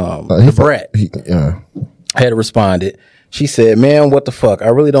 because the brat had responded. She said, man, what the fuck? I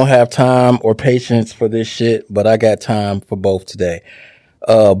really don't have time or patience for this shit, but I got time for both today.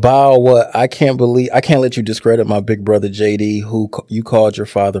 Bow, what? I can't let you discredit my big brother JD, who you called your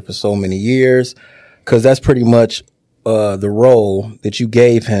father for so many years, because that's pretty much the role that you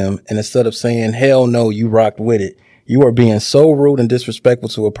gave him. And instead of saying, hell no, you rocked with it. You are being so rude and disrespectful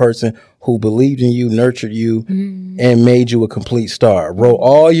to a person who believed in you, nurtured you, and made you a complete star. Wrote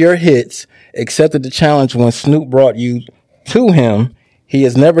all your hits, accepted the challenge when Snoop brought you to him. He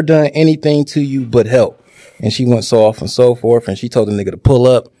has never done anything to you but help. And she went so off and so forth, and she told the nigga to pull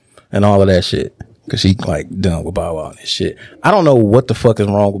up and all of that shit. Cause she like done with Bow Wow and his shit. I don't know what the fuck is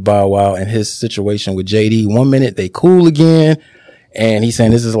wrong with Bow Wow and his situation with JD. 1 minute they cool again, and he's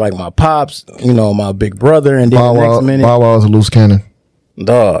saying this is like my pops, my big brother, and then the next minute Bow Wow is a loose cannon.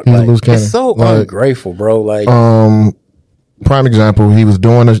 Dog, he's a loose cannon. It's so ungrateful, bro. Like, prime example, he was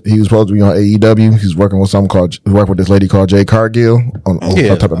supposed to be on AEW. He's working with this lady called Jay Cargill on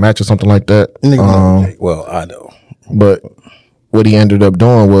some type of match or something like that. Well, I know, but what he ended up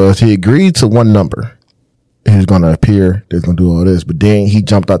doing was he agreed to one number. He was going to appear. He's going to do all this. But then he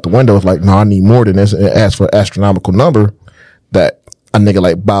jumped out the window. Was like, no, I need more than this. And asked for an astronomical number that a nigga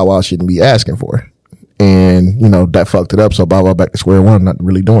like Bow Wow shouldn't be asking for. And, that fucked it up. So Bow Wow back to square one, not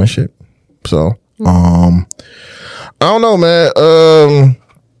really doing shit. So, I don't know, man.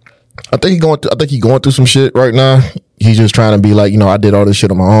 I think he going through some shit right now. He's just trying to be like, I did all this shit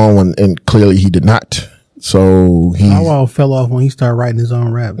on my own, and clearly he did not. So Bow Wow fell off when he started writing his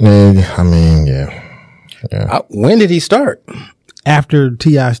own rap. Yeah. When did he start? After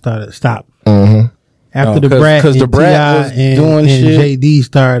T.I. stopped. Mm-hmm. After the Brat, because the Brat was doing shit,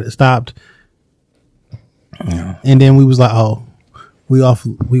 JD stopped. Yeah. And then we was like, oh, we off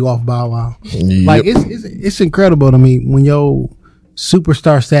Bow Wow. Yep. Like it's incredible to me when your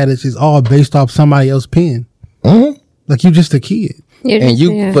superstar status is all based off somebody else's pen. Mm-hmm. Like you just a kid. And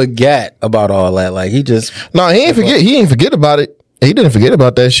you forget about all that. Like he ain't forget. He ain't forget about it. He didn't forget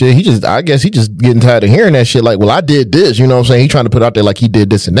about that shit. I guess he just getting tired of hearing that shit. Like, well, I did this. You know what I'm saying? He trying to put out there like he did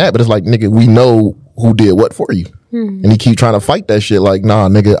this and that. But it's like, nigga, we know who did what for you. And he keep trying to fight that shit. Like, nah,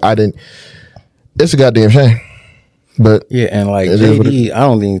 nigga, I didn't. It's a goddamn shame. But yeah, and like JD, I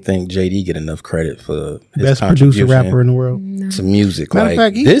don't even think JD get enough credit for his best producer rapper in the world to music. Matter of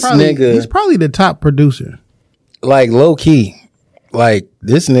fact, he's probably the top producer. Like low key, like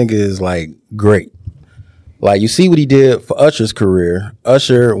this nigga is like great. Like you see what he did for Usher's career.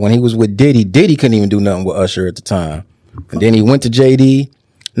 Usher, when he was with Diddy couldn't even do nothing with Usher at the time. And then he went to JD.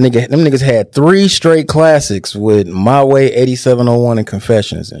 Them niggas had 3 straight classics with My Way, 8701, and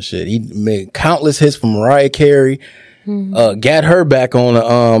Confessions and shit. He made countless hits from Mariah Carey. Got her back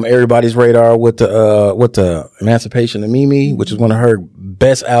on everybody's radar with the Emancipation of Mimi, which is one of her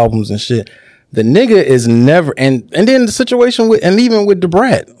best albums and shit. The nigga is never and then the situation with and even with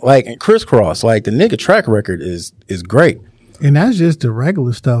DeBrat, like Crisscross, like the nigga track record is great. And that's just the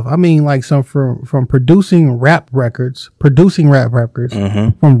regular stuff. I mean, like from producing rap records,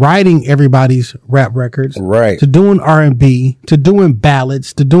 from writing everybody's rap records, right, to doing R&B, to doing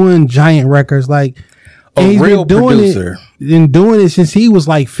ballads, to doing giant records. Like a real producer, doing it since he was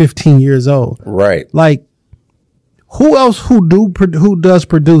like 15 years old. Right. Like who else who does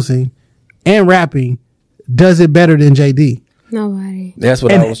producing and rapping does it better than JD? Nobody. That's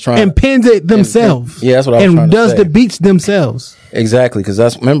what I was trying. And pins it themselves. Yeah, that's what I was trying to say. And does the beats themselves. Exactly,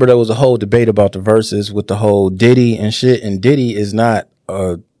 because remember there was a whole debate about the verses with the whole Diddy and shit, and Diddy is not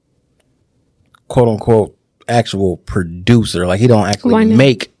a quote unquote actual producer. Like he don't actually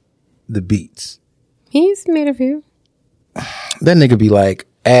make the beats. He's made a few. That nigga be like,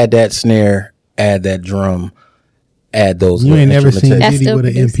 add that snare, add that drum, add those. You ain't never seen Diddy with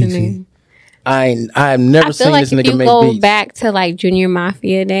an MPC. I've never seen this nigga make beats. If you go back to like Junior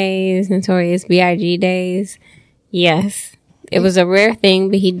Mafia days, Notorious B.I.G. days, yes, it was a rare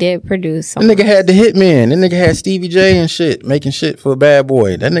thing, but he did produce. That nigga had the Hitman. That nigga had Stevie J and shit, making shit for a Bad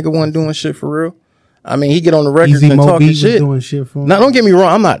Boy. That nigga wasn't doing shit for real. I mean, he get on the records and talking shit. Doing shit for him. Now, don't get me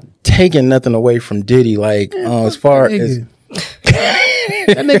wrong. I'm not taking nothing away from Diddy. Like as far as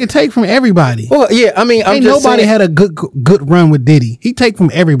that nigga take from everybody. Well, yeah, I mean, ain't nobody had a good run with Diddy. He take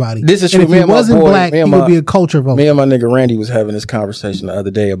from everybody. This is true. And if he wasn't black, he would be a culture vote. Me and my nigga Randy was having this conversation the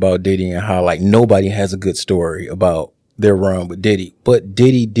other day about Diddy and how like nobody has a good story about their run with Diddy. But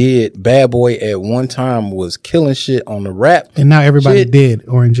Diddy did. Bad Boy at one time was killing shit on the rap, and now everybody dead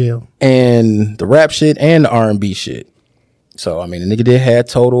or in jail. And the rap shit and the R&B shit. So I mean, the nigga did had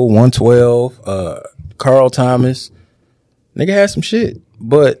Total, 112, Carl Thomas. Nigga had some shit.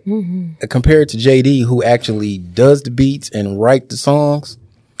 But compared to JD, who actually does the beats and write the songs,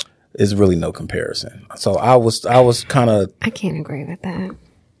 is really no comparison. So I was kind of. I can't agree with that.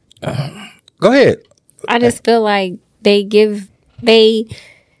 Go ahead. I just feel like they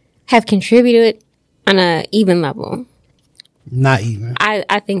have contributed on an even level. Not even.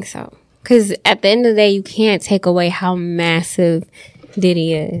 I think so. Because at the end of the day, you can't take away how massive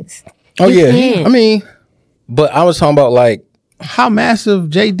Diddy is. Oh yeah, I mean, but I was talking about like. How massive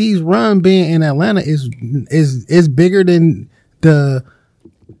JD's run being in Atlanta is bigger than the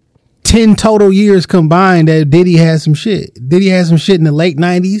 10 total years combined that Diddy had some shit. Diddy had some shit in the late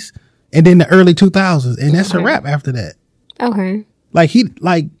 90s and then the early 2000s, and that's a wrap after that. Okay. Like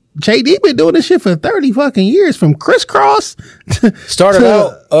JD been doing this shit for 30 fucking years, from Crisscross started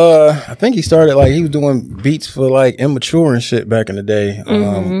out I think he started like he was doing beats for like Immature and shit back in the day.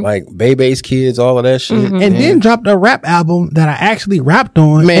 Like Bebe's Kids, all of that shit. And then dropped a rap album that I actually rapped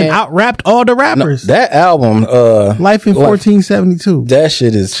on and out-rapped all the rappers. No, that album Life in 1472. That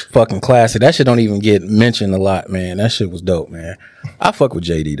shit is fucking classic. That shit don't even get mentioned a lot, man. That shit was dope, man. I fuck with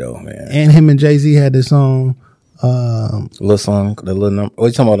JD though, man. And him and Jay-Z had this song little song, the little number. What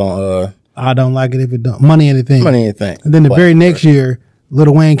you talking about on I Don't Like It If It Don't. Money Anything. And then the very next year,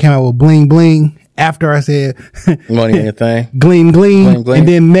 Lil Wayne came out with Bling Bling after I said Money Anything. Gleam Gleam. And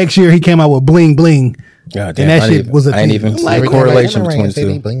then next year he came out with Bling Bling. God damn, and that shit was a I ain't even see like the correlation between the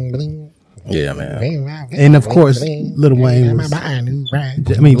two. Bling, bling. Yeah, man. And of course, Lil Wayne was,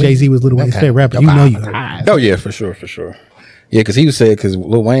 Jay-Z was Lil Wayne's favorite rapper. You know you. Oh yeah, for sure. Yeah, because he was saying, because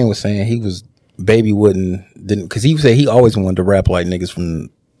Lil Wayne was saying he was, Baby didn't, because he said he always wanted to rap like niggas from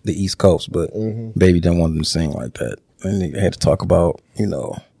the East Coast, but Baby didn't want them to sing like that. And they had to talk about, you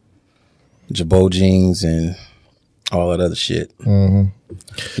know, Jabot jeans and all that other shit.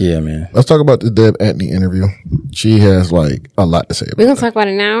 Yeah, man. Let's talk about the Deb Antony interview. She has like a lot to say about it. We're going to talk about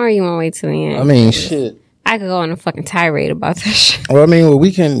it now, or you want to wait till the end? I mean, shit. I could go on a fucking tirade about this shit. Well, I mean,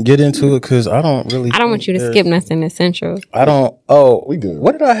 we can get into it because I don't really. I don't want you to skip nothing essential. I don't. Oh, we good.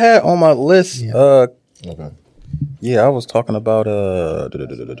 What did I have on my list? Yeah. Okay. Yeah, I was talking about All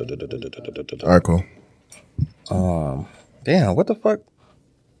right, cool. Damn, what the fuck?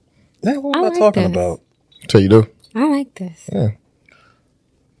 Damn, what was I talking about? So you do? I like this. Yeah.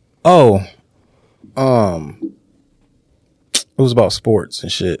 Oh, was about sports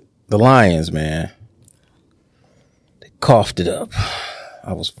and shit. The Lions, man, they coughed it up.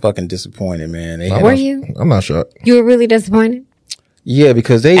 I was fucking disappointed, man. Were you? I'm not shocked. You were really disappointed? Yeah,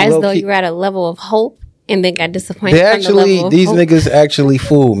 because they as though you were at a level of hope and then got disappointed. These niggas actually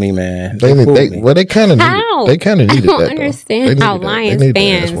fooled me, man. They kind of how? They kind of needed that. I don't understand how Lions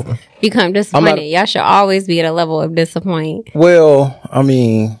fans become disappointed. Y'all should always be at a level of disappoint. Well, I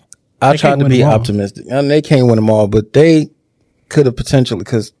mean, I tried to be optimistic, and they can't win them all, but they could have potentially,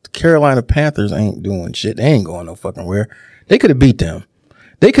 because the Carolina Panthers ain't doing shit. They ain't going no fucking where. They could have beat them.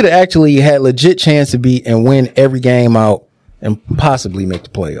 They could have actually had legit chance to beat and win every game out and possibly make the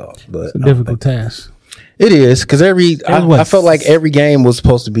playoffs. But it's a difficult task. It is, because I felt like every game was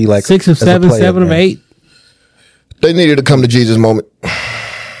supposed to be like 6 of 7, 7 of 8. They needed to come to Jesus moment.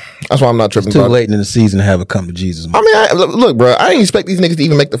 That's why I'm not tripping. It's too late in the season to have a come to Jesus moment. I mean, look, bro, I didn't expect these niggas to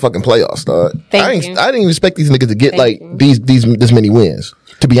even make the fucking playoffs, dog. I didn't even expect these niggas to get this many wins,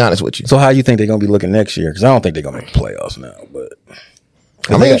 to be honest with you. So how you think they're going to be looking next year? Because I don't think they're going to make the playoffs now, but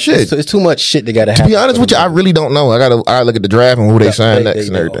I mean, shit. It's too much shit they got to happen. To be honest with you, I really don't know. I gotta look at the draft and who they sign next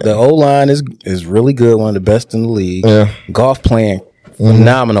and everything. The O-line is really good, one of the best in the league. Yeah. Golf playing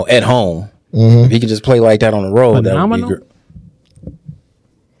phenomenal at home. If he could just play like that on the road, that would be great.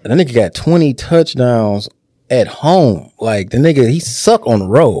 And the nigga got 20 touchdowns at home. Like, the nigga, he suck on the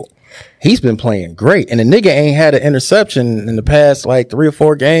road. He's been playing great. And the nigga ain't had an interception in the past, like, 3 or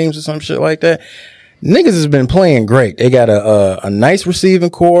 4 games or some shit like that. Niggas has been playing great. They got a nice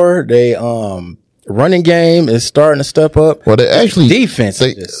receiving core. They, running game is starting to step up. Well, they actually defense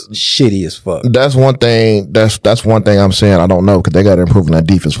is just shitty as fuck. That's one thing. That's one thing I'm saying. I don't know, because they got to improve on that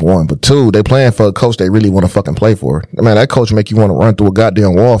defense for one. But two, they playing for a coach they really want to fucking play for. Man, that coach make you want to run through a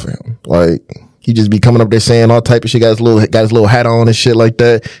goddamn wall for him. Like, he just be coming up there saying all type of shit. Got his little hat on and shit like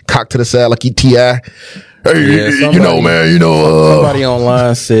that. Cocked to the side like he T.I. Hey, somebody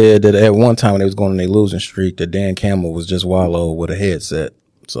online said that at one time when they was going on their losing streak, that Dan Campbell was just Wallow with a headset.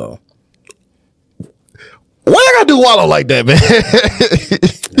 So why I gotta do Wallow like that, man?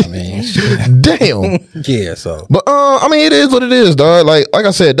 I mean, damn. Yeah. So, but I mean, it is what it is, dog. Like I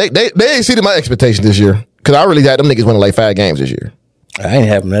said, they exceeded my expectations this year, because I really had them niggas winning like 5 games this year. I ain't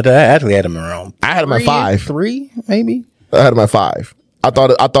have them. I actually had them around. I had them at 5, 3 maybe. I had them at 5. I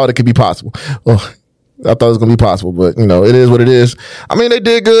thought it could be possible. Well, I thought it was gonna be possible, but it is what it is. I mean, they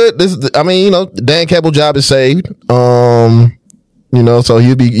did good. Dan Campbell's job is saved. So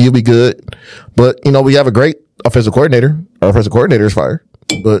he'll be good. But we have a great offensive coordinator. Our offensive coordinator is fired,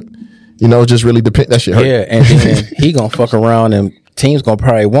 but just really depend. That shit hurt. Yeah, and then he gonna fuck around, and teams gonna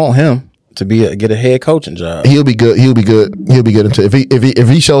probably want him to get a head coaching job. He'll be good. Until if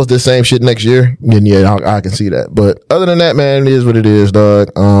he shows the same shit next year, then yeah, I can see that. But other than that, man, it is what it is,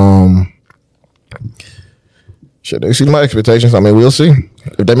 dog. Shit, they exceed my expectations. I mean, we'll see.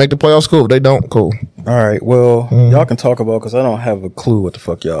 If they make the playoffs, cool. If they don't, cool. All right. Well, y'all can talk about, because I don't have a clue what the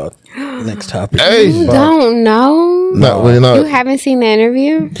fuck y'all next topic. Hey, you don't know? No, you haven't seen the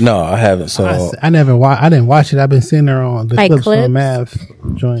interview? No, I haven't. So I didn't watch it. I've been seeing her on the clips from Mav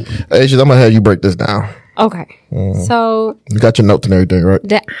joint. Hey, I'm gonna have you break this down. Okay. So you got your notes and everything, right?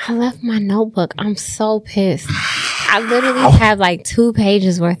 I left my notebook. I'm so pissed. I literally have like 2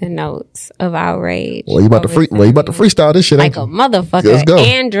 pages worth of notes of outrage. Well, you about to freestyle this shit, like a motherfucker. Let's go.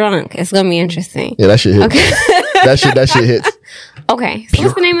 And drunk. It's gonna be interesting. Yeah, that shit hits. Okay. that shit hits. Okay. So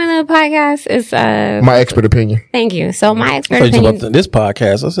what's the name of the podcast? It's My Expert Opinion. Thank you. So My Expert Opinion. About this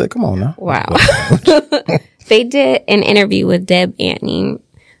podcast, I said, come on now. Wow. They did an interview with Deb Antony.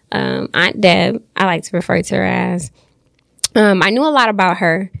 Aunt Deb, I like to refer to her as. I knew a lot about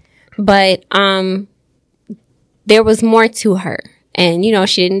her, but there was more to her. And,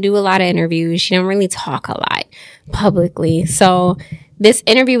 she didn't do a lot of interviews. She didn't really talk a lot publicly. So this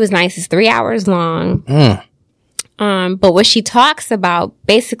interview was nice. It's 3 hours long. But what she talks about,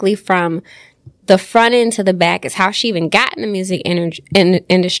 basically from the front end to the back, is how she even got in the music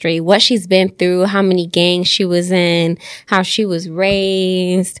industry, what she's been through, how many gangs she was in, how she was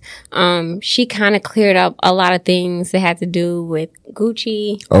raised. She kind of cleared up a lot of things that had to do with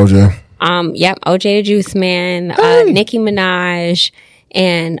Gucci. OJ. OJ the Juice Man, Nicki Minaj,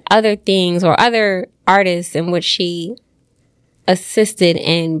 and other things, or other artists in which she assisted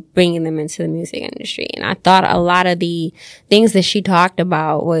in bringing them into the music industry. And I thought a lot of the things that she talked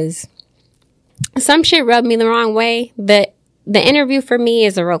about was, some shit rubbed me the wrong way. The interview for me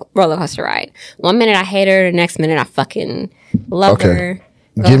is a roller coaster ride. 1 minute I hate her, the next minute I fucking love her.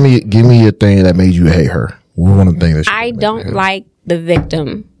 Give me a thing that made you hate her. What one of the things that I don't like the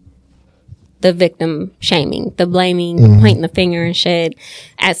victim the victim shaming, the blaming, pointing the finger and shit.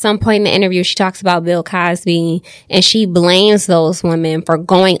 At some point in the interview, she talks about Bill Cosby, and she blames those women for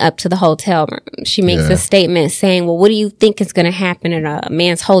going up to the hotel room. She makes a statement saying, well, what do you think is going to happen in a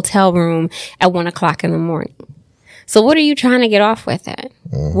man's hotel room at 1 o'clock in the morning? So what are you trying to get off with that?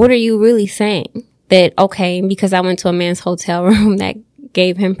 What are you really saying? That, okay, because I went to a man's hotel room that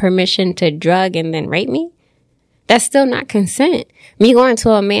gave him permission to drug and then rape me? That's still not consent. Me going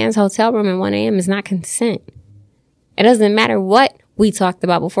to a man's hotel room at 1 a.m. is not consent. It doesn't matter what we talked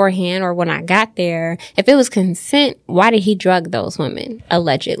about beforehand or when I got there. If it was consent, why did he drug those women,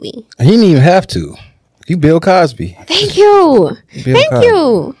 allegedly? He didn't even have to. You Bill Cosby. Thank you. Thank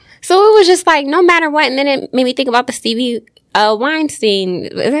you. So it was just like, no matter what. And then it made me think about the Stevie Weinstein.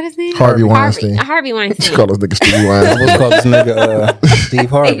 Is that his name? Harvey Weinstein. Harvey Weinstein. She called this nigga Stevie Weinstein. I was called this nigga Steve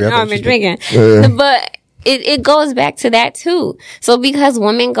Harvey. I've been drinking. Yeah. But it goes back to that too. So because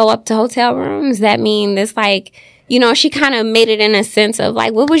women go up to hotel rooms, that means it's like, you know, she kind of made it in a sense of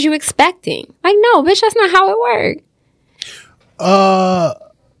like, what was you expecting? Like, no, bitch, that's not how it worked.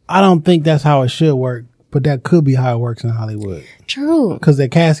 I don't think that's how it should work, but that could be how it works in Hollywood. True. Because the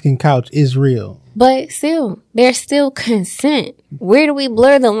casting couch is real. But still, there's still consent. Where do we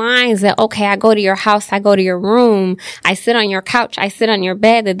blur the lines that, okay, I go to your house, I go to your room, I sit on your couch, I sit on your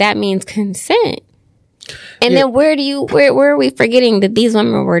bed, that means consent? And then where are we forgetting that these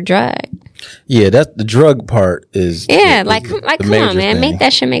women were drugged? Yeah, that's the drug part is. Yeah, come on, man. Make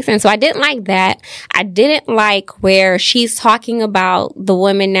that shit make sense. So I didn't like that. I didn't like where she's talking about the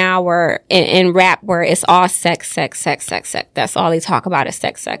women now where in rap where it's all sex. That's all they talk about is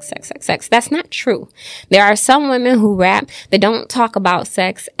sex. That's not true. There are some women who rap that don't talk about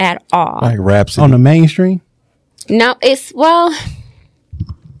sex at all. Like raps on the mainstream? No,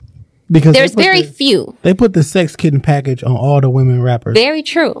 because there's very few. They put the sex kitten package on all the women rappers. Very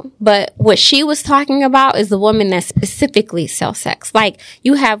true. But what she was talking about is the woman that specifically sell sex. Like,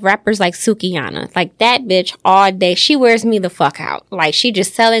 you have rappers like Sukiyana. Like, that bitch all day, she wears me the fuck out. Like, she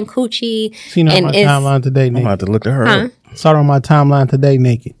just selling coochie. Seen her on my timeline today naked. I'm about to look at her. Saw her on my timeline today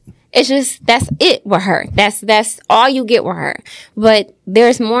naked. It's just, that's it with her. That's all you get with her. But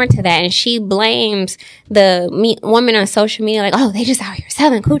there's more to that. And she blames the woman on social media like, oh, they just out here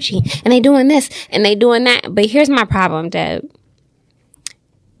selling coochie and they doing this and they doing that. But here's my problem, Deb.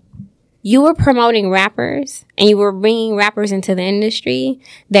 You were promoting rappers and you were bringing rappers into the industry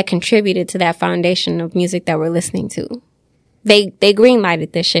that contributed to that foundation of music that we're listening to. They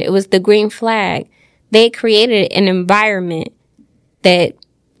green-lighted this shit. It was the green flag. They created an environment that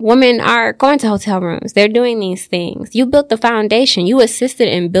women are going to hotel rooms. They're doing these things. You built the foundation. You assisted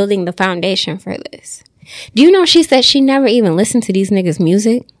in building the foundation for this. Do you know she said she never even listened to these niggas'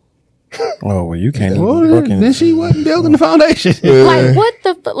 music? Oh, well, you can't. Then she wasn't building the foundation. Like, what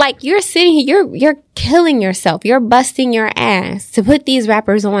the like, you're sitting here, you're killing yourself. You're busting your ass to put these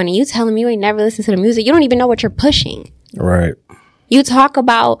rappers on, and you telling me you ain't never listened to the music. You don't even know what you're pushing. Right. You talk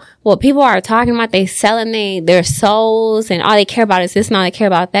about what people are talking about. They selling their souls and all they care about is this and all they care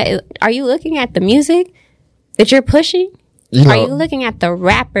about that. Are you looking at the music that you're pushing? Are you looking at the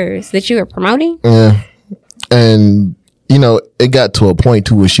rappers that you are promoting? Yeah. And, it got to a point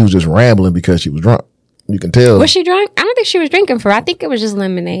too where she was just rambling because she was drunk. You can tell. Was she drunk? I don't think she was drinking I think it was just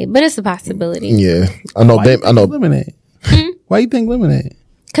lemonade, but it's a possibility. Yeah. I know. Lemonade. Why you think lemonade?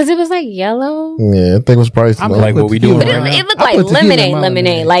 Cause it was like yellow. Yeah, I think it was probably like what we doing. But it looked like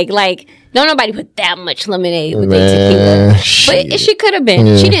lemonade. Like don't nobody put that much lemonade with their tequila. But she could have been.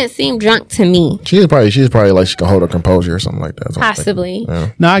 Yeah. She didn't seem drunk to me. She's probably like she can hold her composure or something like that. Possibly.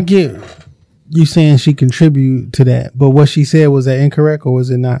 Yeah. Now I get you saying she contributed to that, but what she said, was that incorrect or was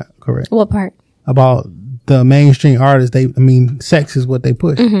it not correct? What part? About the mainstream artists, sex is what they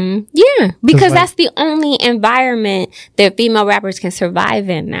push. Mm-hmm. Yeah, because that's the only environment that female rappers can survive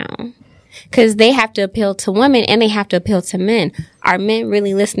in now. Because they have to appeal to women and they have to appeal to men. Are men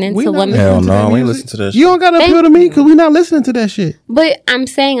really listening to women? Hell no, we ain't listen to that shit. You don't got to appeal to me because we're not listening to that shit. But I'm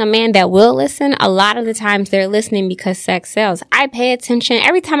saying a man that will listen, a lot of the times they're listening because sex sells. I pay attention.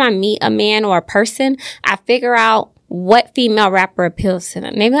 Every time I meet a man or a person, I figure out what female rapper appeals to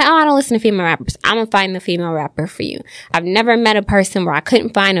them. They be like, oh, I don't listen to female rappers. I'm going to find the female rapper for you. I've never met a person where I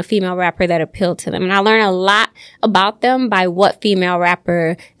couldn't find a female rapper that appealed to them. And I learned a lot about them by what female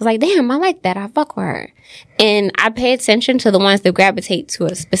rapper is like, damn, I like that. I fuck with her. And I pay attention to the ones that gravitate to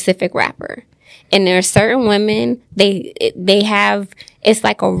a specific rapper. And there are certain women, they have, it's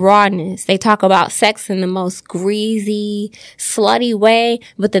like a rawness. They talk about sex in the most greasy, slutty way,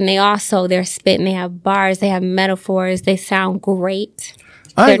 but then they're spitting, they have bars, they have metaphors, they sound great.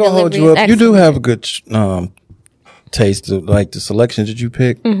 I ain't gonna hold you up. You do have a good taste of like the selections that you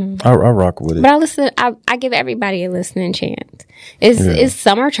pick. I rock with it. But I give everybody a listening chance. It's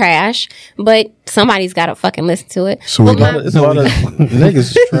some are trash, but somebody's got to fucking listen to it. So It's a lot of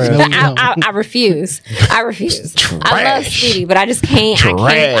niggas trash. I refuse. I love Sweetie, but I just can't.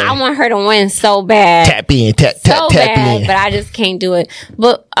 I want her to win so bad. Tap in. But I just can't do it.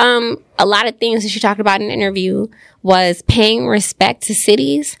 But a lot of things that she talked about in the interview was paying respect to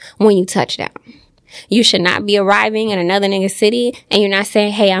cities when you touch down. You should not be arriving in another nigga city and you're not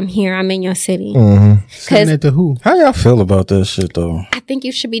saying, hey, I'm here, I'm in your city. Saying it to who? How y'all feel about that shit though? I think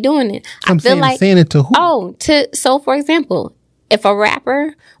you should be doing it. I'm saying it to who? So for example, if a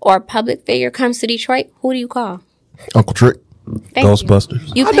rapper or a public figure comes to Detroit, who do you call? Uncle Trick.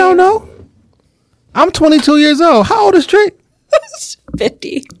 Ghostbusters. You I don't know. I'm 22 years old. How old is Trick?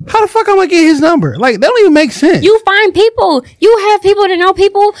 50. How the fuck I'm gonna get his number? Like, that don't even make sense. You find people. You have people to know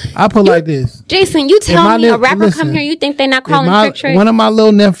people. I put like this. Jason, you tell me a rapper come here, you think they're not calling Trick? One of my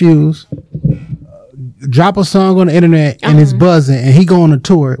little nephews drop a song on the internet and it's buzzing and he go on a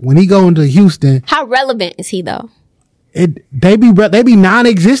tour. When he go into Houston. How relevant is he though? They be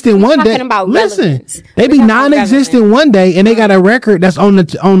non-existent one day. Listen, they be non-existent one day, and they got a record that's on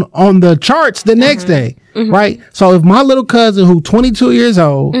the charts the next day, right? So if my little cousin, who 22 years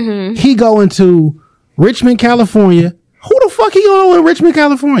old, he go into Richmond, California, who the fuck he going in Richmond,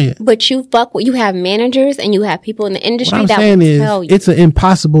 California? But you have managers and you have people in the industry what I'm that saying will is, tell you. it's an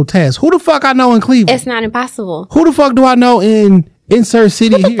impossible task. Who the fuck I know in Cleveland? It's not impossible. Who the fuck do I know in insert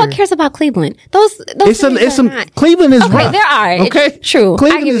city Who the here? fuck cares about Cleveland? Those it's some not. Cleveland is okay. rough. There are okay. True.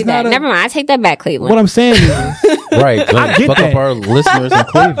 Cleveland I give is you that. Never mind. I take that back. Cleveland. What I'm saying is, right. I get fuck that. up our listeners in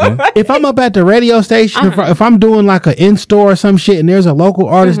Cleveland. If I'm up at the radio station, if I'm doing like an in-store or some shit and there's a local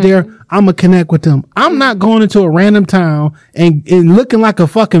artist there, I'm going to connect with them. I'm not going into a random town and looking like a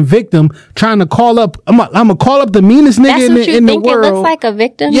fucking victim trying to call up. I'm going to call up the meanest nigga in the world. That's what you think it looks like a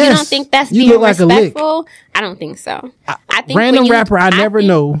victim? Yes. You don't think that's You being look like a lick. respectful? I don't think so. I think random rapper I never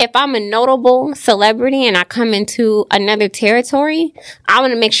know. If I'm a notable celebrity and I come into another territory, I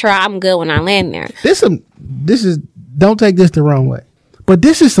want to make sure I'm good when I land there. This is, don't take this the wrong way, but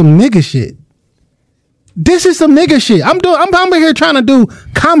this is some nigga shit. This is some nigga shit. I'm here trying to do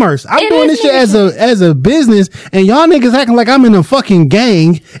commerce. I'm doing this shit as a business, and y'all niggas acting like I'm in a fucking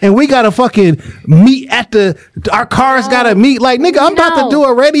gang, and we gotta fucking meet at our cars gotta meet. Like, nigga, I'm about to do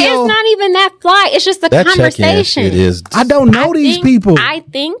a radio. It's not even that fly. It's just a conversation. It is. I don't know these people. I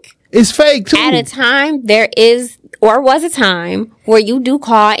think it's fake too. At a time, there is or was a time where you do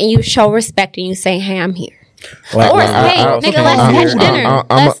call and you show respect and you say, "Hey, I'm here." Or hey, nigga, let's catch dinner.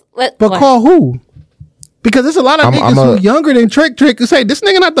 But call who? Because there's a lot of niggas who younger than Trick who say, this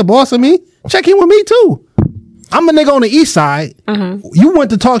nigga not the boss of me. Check in with me too. I'm a nigga on the east side. You went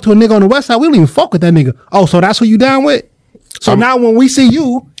to talk to a nigga on the west side. We don't even fuck with that nigga. Oh, so that's who you down with? So now when we see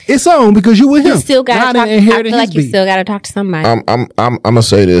you, it's on because you with him. You still gotta talk. I feel like you still gotta talk to somebody. I'm gonna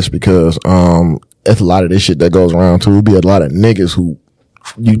say this because it's a lot of this shit that goes around too. It'll be a lot of niggas who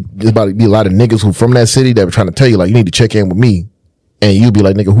there's about to be a lot of niggas who from that city that were trying to tell you like you need to check in with me. And you be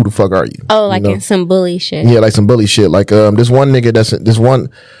like, nigga, who the fuck are you? Oh, like in some bully shit. Yeah, like some bully shit. Like this one nigga this one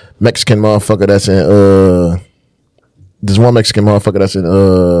Mexican motherfucker that's in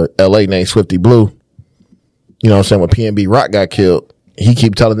LA named Swifty Blue. You know what I'm saying? When PNB Rock got killed, he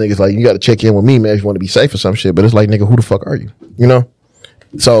keep telling niggas like, you gotta check in with me, man, if you want to be safe or some shit. But it's like, nigga, who the fuck are you? You know?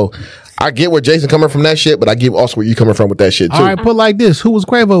 So I get where Jason coming from that shit, but I get also where you coming from with that shit too. All right, put like this. Who was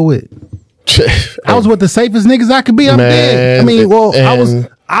Quavo with? I was with the safest niggas I could be. I'm dead. I mean, well,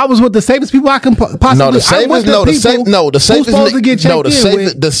 I was with the safest people I can possibly. No, the safest.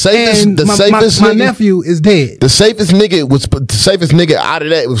 My nephew is dead. The safest nigga out of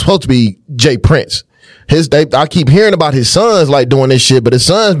that was supposed to be Jay Prince. I keep hearing about his sons like doing this shit, but his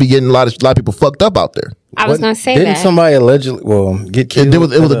sons be getting a lot of people fucked up out there. I was gonna say didn't somebody allegedly get killed? It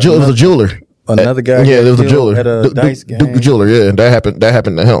was a jeweler. Another guy, yeah, there was a jeweler at a dice game. Duke the jeweler, yeah, that happened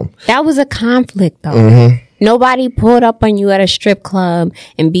to him. That was a conflict, though. Nobody pulled up on you at a strip club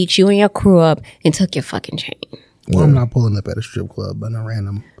and beat you and your crew up and took your fucking chain. Well, I'm not pulling up at a strip club, but I ran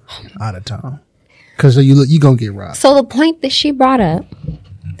them out of town because you gonna get robbed. So the point that she brought up,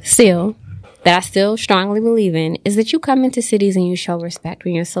 still, that I still strongly believe in, is that you come into cities and you show respect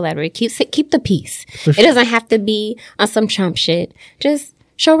when you're a celebrity. Keep the peace. Sure. It doesn't have to be on some Trump shit. Just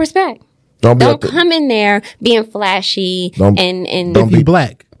show respect. Don't come in there being flashy and don't be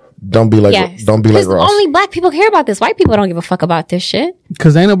black. Don't be like Ross. Only black people care about this. White people don't give a fuck about this shit.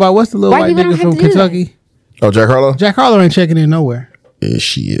 Because ain't nobody. What's the little white nigga from Kentucky? Oh, Jack Harlow. Jack Harlow ain't checking in nowhere. Yeah,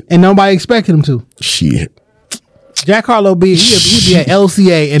 shit. And nobody expected him to. Shit. Jack Harlow he'd be at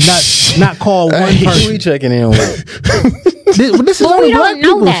LCA and not not call one Who person. we checking in with? This is Well, only we black don't know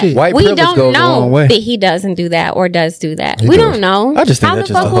people that. shit. White We privilege don't goes a long know way. that he doesn't do that or does do that. He We does. don't know. I just think How that's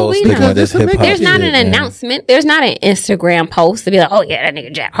the just fuck the will whole we stigma know? of this Because hip hop. There's not an man. announcement. There's not an Instagram post to be like, oh yeah, that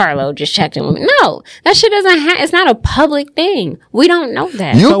nigga Jack Harlow just checked in with me. No, that shit doesn't it's not a public thing. We don't know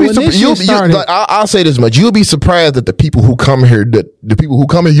that. You'll So be when this shit started- like, I'll say this much. You'll be surprised that the people who come here,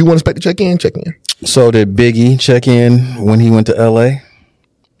 you wouldn't expect to check in. So did Biggie check in when he went to LA?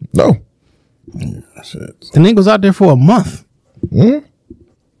 No. The nigga was out there for a month.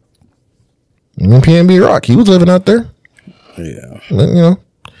 PNB Rock. He was living out there. Yeah. You know.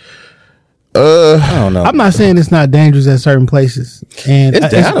 I don't know. I'm not saying it's not dangerous at certain places, and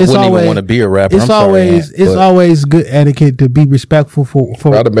It's I wouldn't even want to be a rapper. It's always good etiquette to be respectful for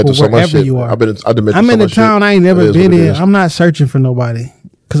I've been to so much wherever shit. you are. I'm in a town I ain't never been in. I'm not searching for nobody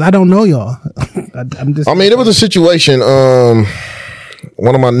because I don't know y'all. I'm just. I mean, there was a situation.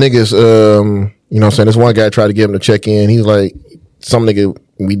 One of my niggas, you know what I'm saying? This one guy tried to get him to check in. He's like, some nigga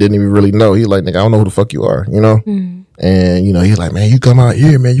we didn't even really know. He's like, nigga, I don't know who the fuck you are, you know? And, you know, he's like, man, you come out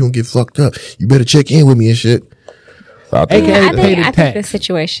here, man, you gonna get fucked up. You better check in with me and shit. So I think I think the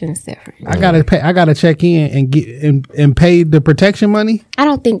situation is different. I gotta check in and get and pay the protection money. I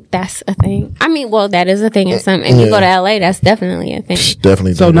don't think that's a thing. I mean, well, that is a thing in some. If you go to LA, that's definitely a thing.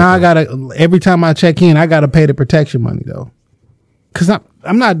 Definitely. So now I gotta, every time I check in, I gotta pay the protection money though, because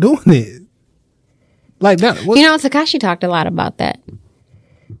I'm not doing it like that. You know, Tekashi talked a lot about that.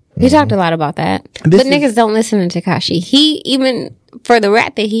 He talked a lot about that. But niggas don't listen to Tekashi. He, even for the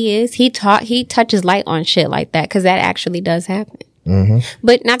rat that he is, he touches light on shit like that because that actually does happen.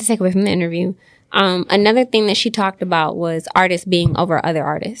 But not to take away from the interview. Another thing that she talked about was artists being over other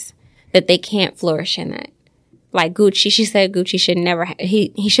artists, that they can't flourish in that. Like Gucci, she said Gucci should never,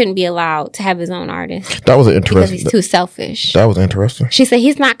 he shouldn't be allowed to have his own artist. That was interesting. Because he's too selfish. That was interesting. She said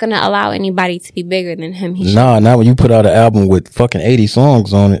he's not going to allow anybody to be bigger than him. Not when you put out an album with fucking 80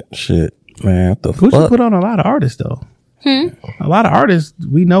 songs on it. Shit, man, what the Gucci fuck? put on a lot of artists though. A lot of artists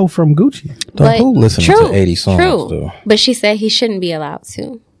we know from Gucci. But who listens to 80 songs though? But she said he shouldn't be allowed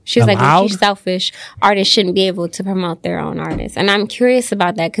to. She was like, Gucci's selfish. Artists shouldn't be able to promote their own artists. And I'm curious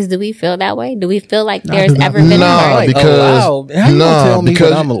about that because do we feel that way? Do we feel like there's ever been hold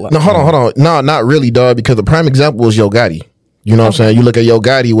on. No, not really, dog. Because the prime example was Yo Gotti. You know what I'm saying? You look at Yo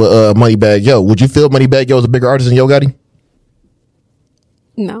Gotti with Moneybagg Yo. Would you feel Moneybagg Yo is a bigger artist than Yo Gotti?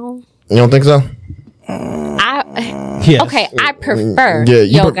 No. You don't think so? Okay, I prefer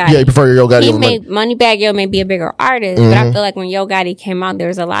Yo Gotti. you prefer Yo Gotti. Moneybagg Yo may be a bigger artist, but I feel like when Yo Gotti came out, there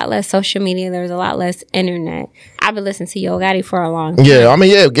was a lot less social media, there was a lot less internet. I've been listening to Yo Gotti for a long time. Yeah, I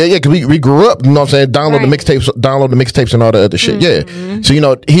mean, because we grew up, you know what I'm saying, download the mixtapes and all the other shit. Yeah. So, you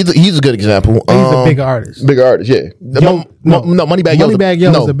know, he's a good example. He's a bigger artist. Yeah. No, Moneybagg Yo is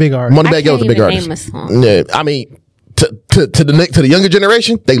a big artist. Moneybagg Yo is a big artist. Yeah, I mean, to the younger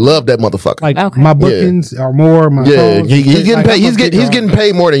generation, they love that motherfucker. Like my bookings are more. My songs, he's getting paid. He's getting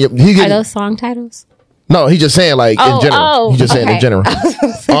paid more than Are those song titles? No, he's just saying like in general. He's just saying in general.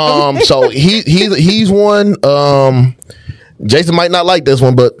 So he's one. Jason might not like this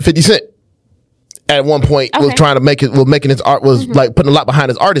one, but 50 Cent at one point was trying to make it. Was making his art was like putting a lot behind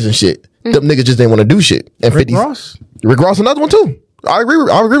his artists and shit. Them niggas just didn't want to do shit. And Rick Ross, another one too. I agree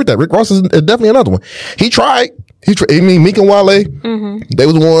with that. Rick Ross is definitely another one. He tried. I mean, Meek and Wale, they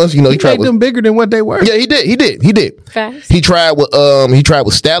was the ones. You know, he tried made them bigger than what they were. Yeah, he did. Fast. He tried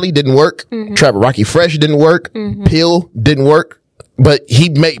with Stallion, didn't work. Tried with Rocky Fresh, didn't work. Pill didn't work. But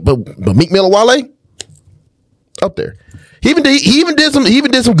Meek Mill and Wale up there. He even did some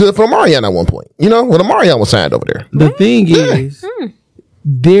good for Omarion at one point. You know, when Omarion was signed over there. The thing is,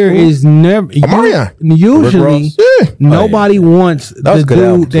 there is never Omarion. Usually nobody wants the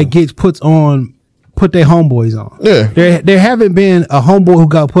dude that gets put their homeboys on. Yeah. There haven't been a homeboy who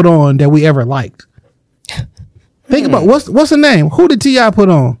got put on that we ever liked. Think about what's the name? Who did T.I. put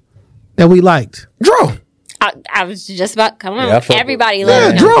on that we liked? Dro. I was just about come on. Everybody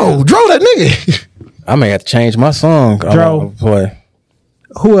loves him. Dro that nigga. I may have to change my song. Dro. Play.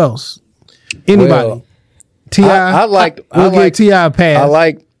 Who else? Anybody? Well, T.I. I like T.I. pass. I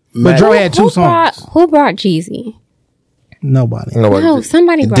like. But Dro had two songs. Who brought Jeezy? Nobody. No,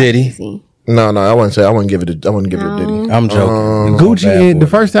 somebody brought Diddy. Jeezy. No, I wouldn't give it to Diddy. I'm joking. Gucci and the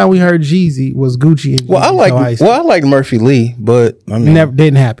first time we heard Jeezy was Gucci and Jeezy. I like Murphy Lee, but I mean, never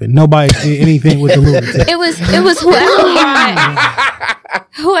didn't happen. Nobody did anything with the lunatic. It was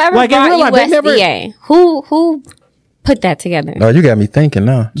whoever Like, in real brought life, they USDA. Who put that together? No, you got me thinking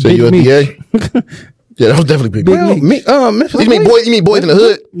now. So USDA? Yeah, that was definitely big. You mean Boys in the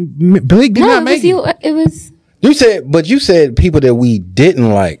Hood? Blake did not make it. It was. You said people that we didn't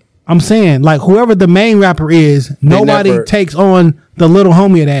like. I'm saying, like, whoever the main rapper is, nobody takes on the little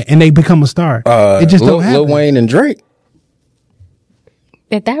homie of that, and they become a star. It just don't happen. Lil Wayne and Drake.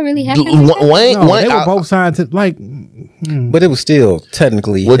 Did that really happen? Wayne, they were both signed to, like... But it was still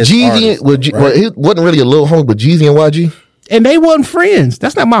technically Jeezy, it wasn't really a little homie, but Jeezy and YG. And they wasn't friends.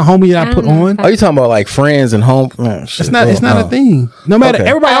 That's not my homie that I put on. Are you talking about like friends and home? Man, it's not a thing. No matter,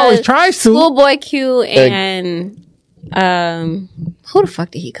 everybody always tries to. Schoolboy Q and who the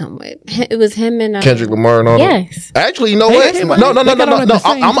fuck did he come with? It was him and Kendrick Lamar and all that. Yes. Actually, you know what? No. I'm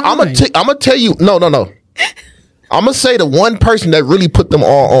gonna tell you. No. I'm gonna say the one person that really put them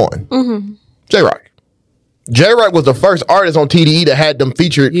all on. J-Rock. J-Rock was the first artist on TDE that had them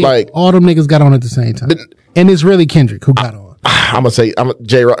featured. Like all them niggas got on at the same time, and it's really Kendrick who got on. I'm gonna say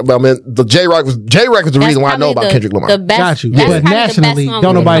J-Rock. I mean, the J-Rock was the reason why I know about Kendrick Lamar. Got you, but nationally,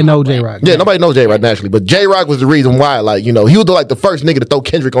 don't nobody know J-Rock. Yeah, nobody knows J-Rock nationally, but J-Rock was the reason why. Like, you know, he was like the first nigga to throw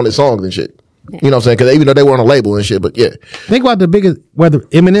Kendrick on his songs and shit. You know what I'm saying? Because even though they were on a label and shit, but yeah. Think about the biggest, whether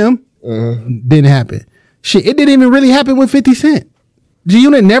Eminem didn't happen. Shit, it didn't even really happen with 50 Cent.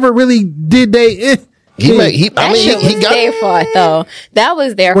 G-Unit never really did they. He got their fault though. That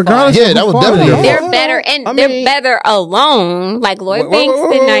was their fault. Yeah, that was definitely their fault. They're better, and they're better alone. Like Lloyd Banks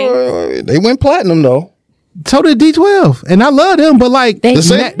did. They went platinum though. So did D12, and I love them, but like they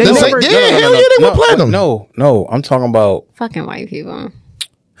went platinum. No, I'm talking about fucking white people.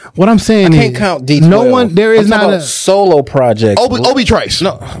 What I'm saying I can't count D12. No one. There is not a solo project. Obi Trice.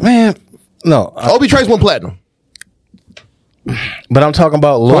 No, man. No, Obi Trice went platinum. But I'm talking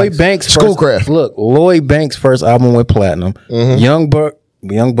about Lloyd Banks' Schoolcraft. Look, Lloyd Banks' first album went platinum. Young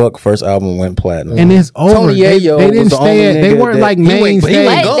Buck first album went platinum. And it's over. Tony Yayo they didn't stay. They weren't like mainstay.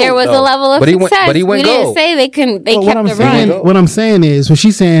 There was a level of success. But he went we didn't say they couldn't. They kept the run. What I'm saying is, when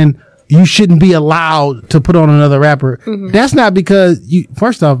she's saying you shouldn't be allowed to put on another rapper, that's not because you.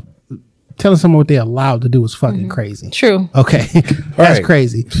 First off, telling someone what they're allowed to do is fucking crazy. True. Okay, that's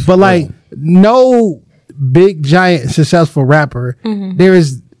crazy. But like, no big giant successful rapper there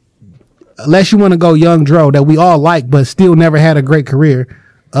is, unless you want to go Young Dro that we all like but still never had a great career,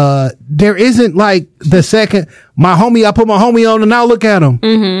 there isn't like the second my homie, I put my homie on and now look at him.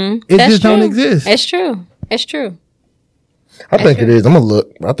 It That's just true. don't exist. It's true. I think it is. I'm gonna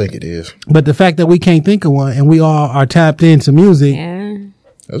look. I think it is. But the fact that we can't think of one and we all are tapped into music,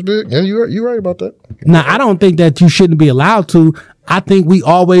 that's big. Yeah, you're right about that. Now I don't think that you shouldn't be allowed to. I think we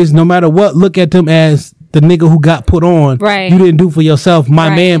always, no matter what, look at them as the nigga who got put on. Right. You didn't do for yourself.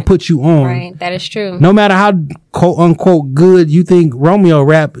 My man put you on. Right. That is true. No matter how quote unquote good you think Romeo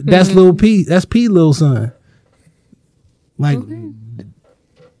rap, that's Lil P. That's P Lil son. Like,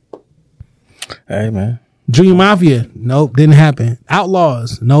 hey man. Junior Mafia, nope, didn't happen.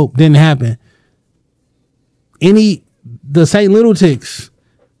 Outlaws, nope, didn't happen. The St. Lunatics,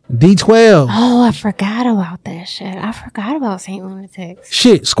 D12. Oh, I forgot about that shit. I forgot about St. Lunatics.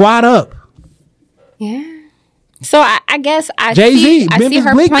 Shit, Squad Up. Yeah. So I guess Jay-Z, I see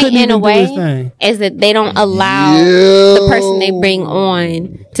her point in a way is that they don't allow the person they bring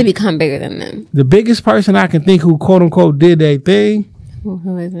on to become bigger than them. The biggest person I can think who quote unquote did their thing.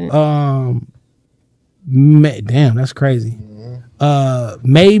 Who is it? Damn, that's crazy.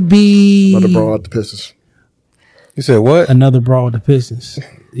 Maybe another brawl at the Pistons. You said what? Another brawl at the Pistons.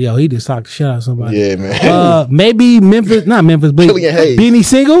 Yo, he just socked the shit out of somebody. Yeah, man. Maybe Memphis, not Memphis, but Killian Hayes. Benny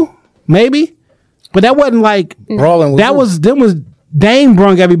Single, maybe. But that wasn't like Brawling. That was Dame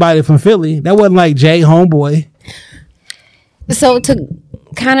brung everybody from Philly. That wasn't like Jay Homeboy. So to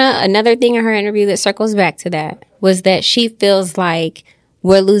kind of another thing in her interview that circles back to that was that she feels like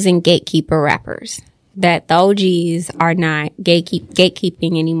we're losing gatekeeper rappers. That the OGs are not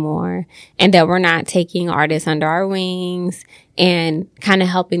gatekeeping anymore, and that we're not taking artists under our wings and kind of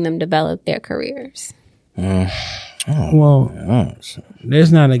helping them develop their careers. Well,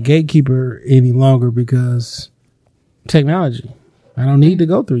 there's not a gatekeeper any longer because technology. I don't need to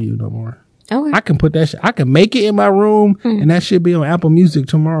go through you no more. Okay. I can put that shit. I can make it in my room, and that should be on Apple Music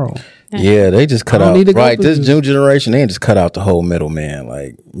tomorrow. Yeah, they just cut out. Right, this new generation, they just cut out the whole middleman.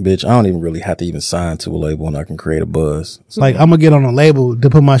 Like, bitch, I don't even really have to even sign to a label, and I can create a buzz. Like, I'm gonna get on a label to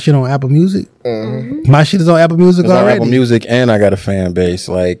put my shit on Apple Music. My shit is on Apple Music It's already. on Apple Music, and I got a fan base.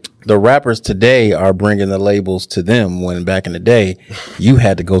 Like, the rappers today are bringing the labels to them. When back in the day, you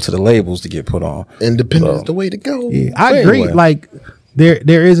had to go to the labels to get put on. Independent is the way to go. Yeah, I agree. Anyway. Like,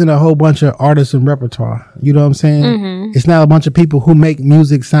 there isn't a whole bunch of artists and repertoire. You know what I'm saying? It's not a bunch of people who make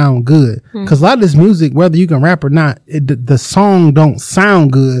music sound good. Because a lot of this music, whether you can rap or not, the song don't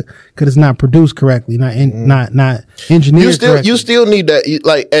sound good because it's not produced correctly, not engineered correctly. You still need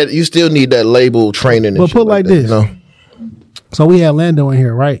that. You still need that label training. And But put like this. You know? So we had Lando in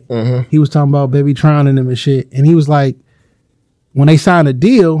here, right? He was talking about Baby Tron and them and shit. And he was like, when they signed a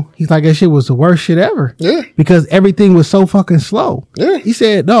deal, he's like, that shit was the worst shit ever. Yeah. Because everything was so fucking slow. Yeah. He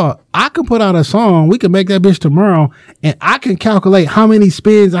said, dog, I can put out a song, we can make that bitch tomorrow, and I can calculate how many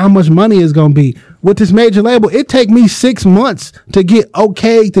spins and how much money it's gonna be. With this major label, it take me 6 months to get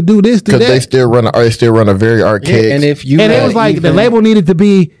okay to do this, do that. Because they still run a very archaic. Yeah, and if you and it was like the label needed to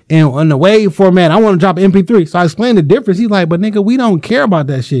be in the WAV format. I want to drop MP3. So I explained the difference. He's like, but nigga, we don't care about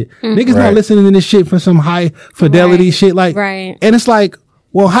that shit. Niggas not listening to this shit for some high fidelity shit. Like, and it's like,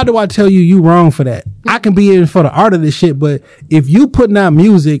 well, how do I tell you wrong for that? I can be in for the art of this shit, but if you putting out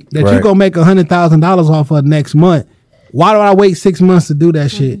music that you gonna make $100,000 off of next month, why do I wait 6 months to do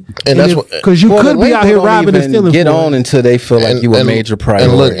that shit? And that's because you could be out here robbing and stealing. Get on until they feel like you a major priority.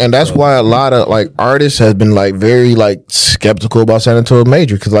 And look, and that's why a lot of like artists has been like very like skeptical about signing to a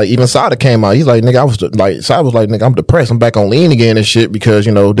major. Because like even Sada came out, he's like, nigga, Sada was like, nigga, I'm depressed. I'm back on lean again and shit because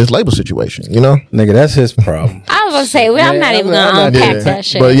this label situation. Nigga, that's his problem. I was gonna say, I'm not even gonna unpack that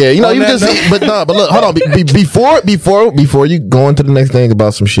shit. But yeah, you just but look, hold on, before you go into the next thing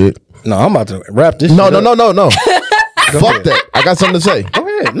about some shit. No, I'm about to wrap this. No. Fuck that. I got something to say. Go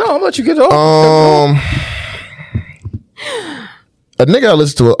ahead. No, I'm gonna let you get it over. A nigga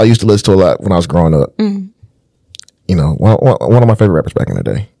I used to listen to a lot when I was growing up. One of my favorite rappers back in the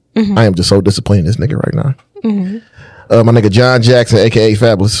day. I am just so disappointed in this nigga right now. My nigga John Jackson, aka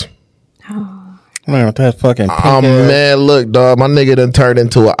Fabulous. Man, with that fucking man, look, dog, my nigga done turned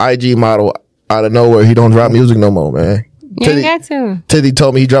into an IG model out of nowhere. He don't drop music no more, man. You got to. Teddy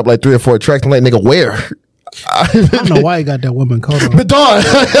told me he dropped like 3 or 4 tracks. I'm like, nigga, where? I don't know why he got that woman coat on. But dog,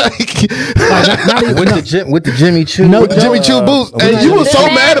 with the Jimmy Choo, Jimmy Choo boots, and you was so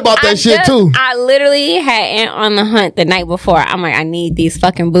mad about that shit too. I literally had Ant on the hunt the night before. I'm like, I need these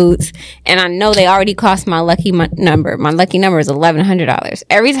fucking boots, and I know they already cost my lucky number. My lucky number is $1,100.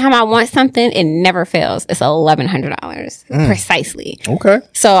 Every time I want something, it never fails. It's $1,100 precisely. Okay.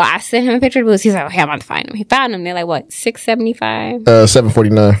 So I sent him a picture of the boots. He's like, okay, I'm about to find them. He found them. They're like what, $675?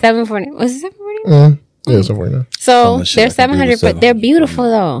 $749. $740. Was it $749? Yeah, somewhere now. So they're $700, but they're beautiful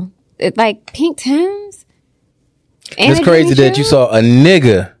though. It's like pink Tims. It's crazy that you saw a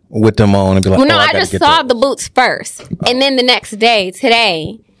nigga with them on and be like, well, no, I just saw the boots first, and then the next day,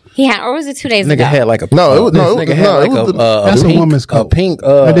 today, he had, or was it 2 days ago? Nigga had like a that's a woman's coat. A pink.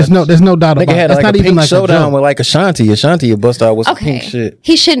 There's no doubt about it. Nigga had That's like not a even pink like showdown with like Ashanti. Ashanti bust out with some Okay. pink shit.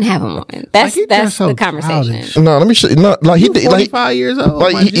 He shouldn't have them on. That's so the conversation. childish. No, let me show you. No, like he did. Like 45 years old.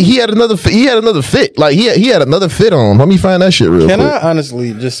 Like he had another. He had another fit. Like he had another fit on. Let me find that shit real quick. Can I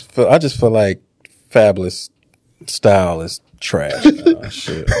honestly just feel like Fabulous style is trash.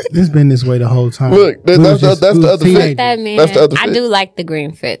 Shit. It's been this way the whole time. Look, that's the other fit. That man, That's the other fit. I do like the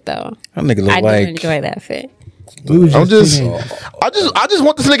green fit though. That nigga look I like do enjoy that fit. I just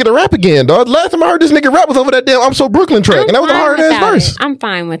want this nigga to rap again, dog. Last time I heard this nigga rap was over that damn "I'm So Brooklyn" track, and that was a hard ass verse. I'm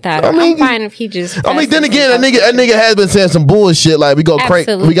fine with that. I'm fine if he just. I mean, then again, that nigga has been saying some bullshit like we go crank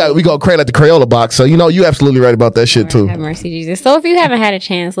like the Crayola box. So you absolutely right about that shit too. Have mercy, Jesus. So if you haven't had a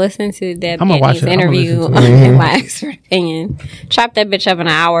chance, listen to Deb Annie's it. interview on My Expert Opinion. Chop that bitch up in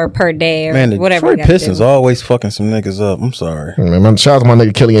an hour per day or man, the whatever. Detroit Pistons always fucking some niggas up. I'm sorry. Man, shout out to my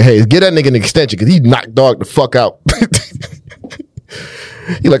nigga Killian Hayes. Get that nigga an extension because he knocked dog the fuck out.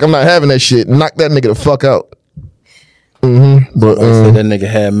 He like, I'm not having that shit. Knock that nigga the fuck out. But said that nigga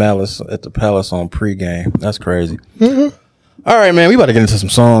had Malice at the Palace on pregame. That's crazy. All right, man, we about to get into some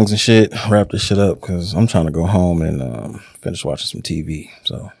songs and shit. Wrap this shit up because I'm trying to go home and finish watching some TV.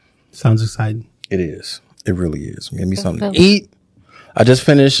 So sounds exciting. It is. It really is. Give me something to eat. I just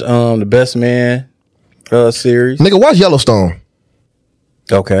finished the Best Man series. Nigga, watch Yellowstone.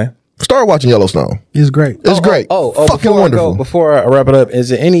 Okay. Start watching Yellowstone. It's great. It's great. Fucking wonderful. Before I wrap it up, is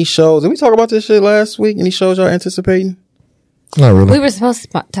there any shows? Did we talk about this shit last week? Any shows y'all anticipating? Not really. We were supposed to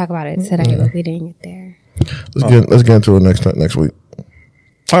talk about it today, but we didn't get there. Let's get into it next week.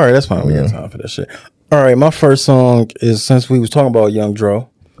 All right, that's fine. We got time for that shit. All right, my first song is, since we was talking about Young Dro,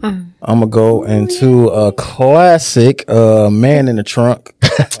 I'm gonna go into a classic, Man in the Trunk.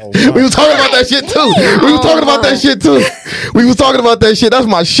 We was talking about that shit too. We was talking about that shit. That's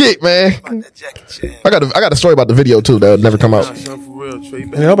my shit, man. I got a story about the video too that'll never come out. Yeah,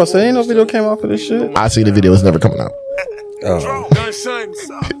 I'm about to say, ain't no video came out for this shit. I see the video. It's never coming out. Oh.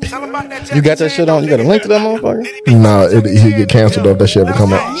 You got that shit on? You got a link to that motherfucker? Nah, he get canceled if that shit ever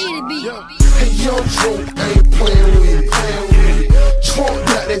come out.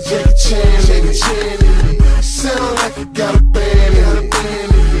 Sound like you got a band in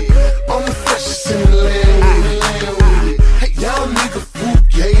it. I'm the freshest in the land. Hey, y'all nigga fool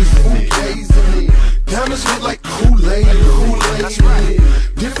gazing. Diamonds look like Kool-Aid.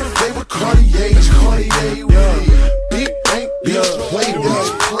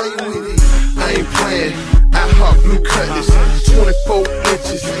 play with it. I ain't playing. I hot blue cutlass, 24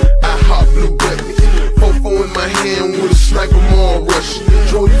 inches. I hot blue buttons. 4-4 in my hand with a sniper more Russian.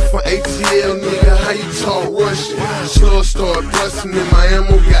 Drove you from ATL, nigga, how you talk Russian? Slow start busting and my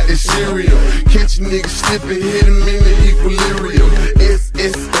ammo got that cereal. Catch a nigga slipping, hit him in the equilibrium.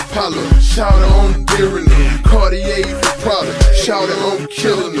 SS Apollo, shout out on daring them. Cartier for Prada, shout out on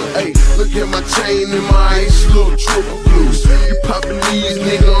killing them. Hey, look at my chain and my ice, little triple blues. You poppin' these,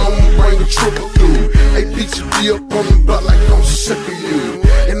 nigga, I'ma bring a triple through. Hey, bitch, you be up on the block like I'm sick of you.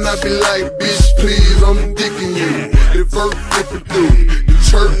 And I be like, bitch, please, I'm dicking you. The vert flippin' through, the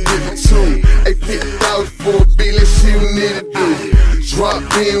church with it too. Hey, 50,000 for a beat, let's see what nigga do. Drop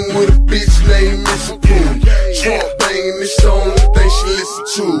in with a bitch named Miss Pooh. Trump banging, this the only thing she listen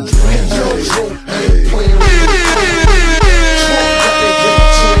to. Yo, ain't playing with it.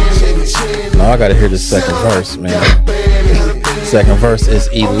 No, I gotta hear the second verse, man. Second verse is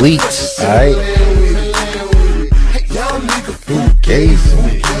elite, alright? Who gave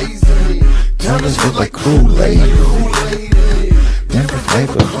me? Diamonds look like Kool-Aid. Never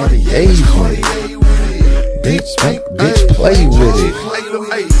flavor Hardy A's with it. Bitch, make bitch play with it.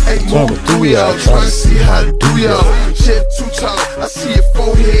 One with 3 y'all, try to see how I do y'all. Chef too tall, I see your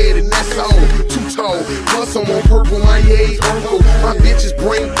forehead and that's all. Too tall, plus I'm on purple, my age uncle. My bitches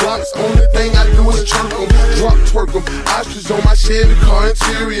bring blocks, only thing I do is chirp them. Drop twerk them, ostrich on my Chevy car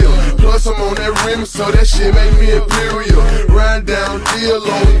interior. Plus I'm on that rim, so that shit make me imperial. Ride down, deal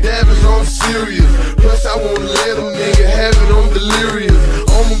on, dabbers on serious. Plus I won't let them nigga have it on delirious.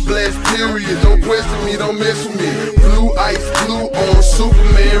 I'm a blast period, don't question me, don't mess with me. Blue ice, blue on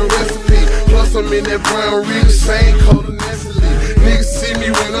Superman recipe. Plus I'm in that brown real same color Nestle. Niggas see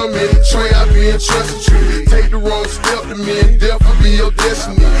me when I'm in the train, I be in trust tree. Take the wrong step to me and death will be your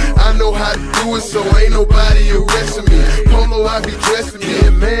destiny. I know how to do it, so ain't nobody arresting me. Polo, I be dressing me,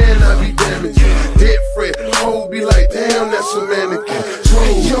 and man, I be damaged. Dead Fred, whole be like, damn, that's a mannequin.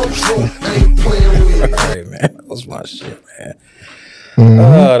 Yo, I ain't playing with it. Alright, man, that was my shit, man.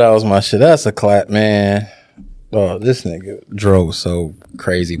 Oh, that was my shit. That's a clap, man. Oh, this nigga drove so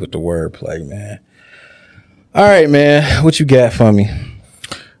crazy with the wordplay, man. All right, man. What you got for me?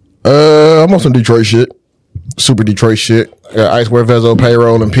 I'm on some Detroit shit. Super Detroit shit. I got Icewear Vezzo,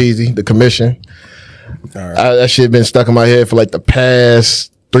 Payroll, and Peezy, the commission. All right. That shit been stuck in my head for like the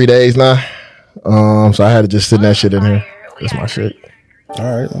past 3 days now. So I had to just sit that shit in here. That's my shit.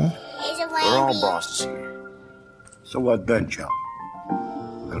 All right, man. We're all bosses here. So what then, Joe?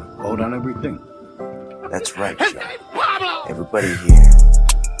 Gonna vote on everything? That's right, Joe. Everybody here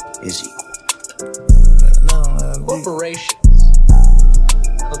is equal. Corporations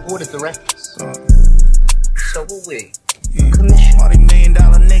are the board of directors. So will we. Commission. $40 million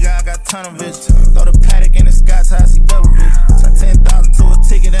nigga, I got ton of it. Throw the paddock in the Scott's house, he double it. Like 10,000 to a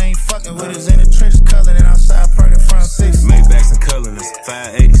ticket, I ain't fucking with us. In the trenches, culling and outside, parking front 6. Maybachs and culling us.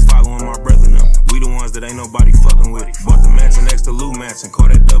 580s following my brother now. We the ones that ain't nobody fucking with. Bought the mansion next to Lou Mansion, call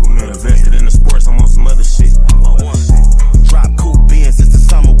that double man. Invested in the sports, I'm on some other shit. Drop cool bins, it's the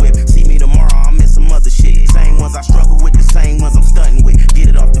summer whip. See me tomorrow, I'm in some other shit. Same ones I struggle with, the same ones I'm stunting with. Get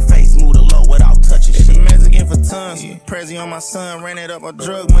it off the face, move the low without touching shit. Mexican for tons. Prezi on my son, ran it up on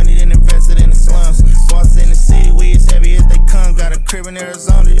drug money, then invested in the slums. Boss in the city, we as heavy as they come. Got a crib in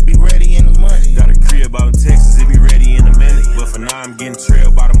Arizona, it be ready in the money. Got a crib out in Texas, it be ready in a minute. But for now, I'm getting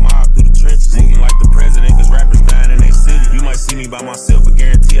trailed by the mob through the trenches. Moving like the president, cause rappers dying in their city. You might see me by myself, but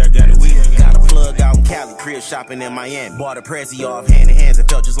guarantee I got it with me. Got a plug out in Cali, crib shopping in Miami. Bought a Prezi off hand in hands, it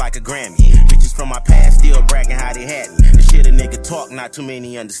felt just like a Grammy. Bitches from my past still bragging how they had me. The shit a nigga talk, not too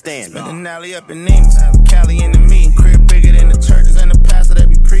many understand me. Spent an alley up in Nings, Cali in the meeting. Crib bigger than the churches and the pastor that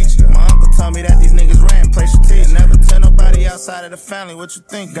be preaching. My uncle told me that these niggas ran, play strategic. Never tell nobody outside of the family what you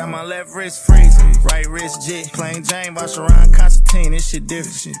think. Got my left wrist freezing, right wrist jit. Plain Jane, Bosch around Constantine, this shit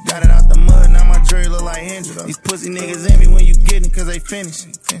different. Got it out the mud, now my jewelry look like Hendrix. These pussy niggas in me when you get it, cause they finish.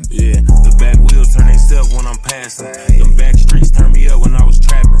 Yeah, the back wheels turn themselves when I'm passing. Them back streets turn me up when I was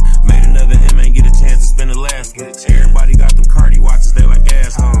trapping. Made another M, ain't get a chance to spend the last one. Everybody got them Cardi watches, they like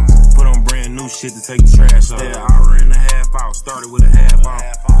assholes. Put on brand new shit to take the trash off. Yeah, hour and a half out, started with a half off.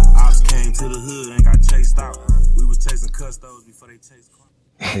 Ops came to the hood and got chased out. We was chasing custos before they chased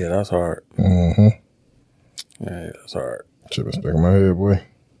cars. Yeah, that's hard. Mm-hmm. Yeah, that's hard. Shit been stuck in my head, boy.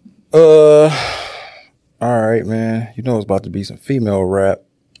 All right, man. You know it's about to be some female rap.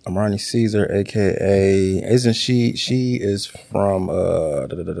 Armani Caesar, aka isn't she? She is from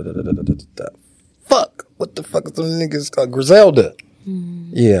fuck. What the fuck is them niggas called? Griselda.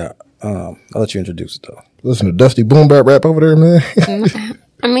 Yeah. I'll let you introduce it though. Listen to Dusty Boom Bap rap over there, man.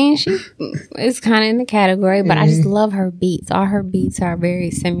 I mean, she is kind of in the category, but I just love her beats. All her beats are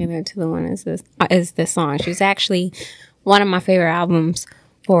very similar to the one as this song. She's actually one of my favorite albums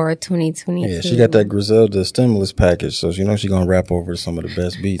for 2022. Yeah, she got that Griselda stimulus package, so you know she's gonna rap over some of the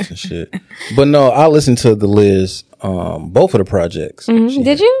best beats and shit. But no, I listened to the Liz, both of the projects. Mm-hmm.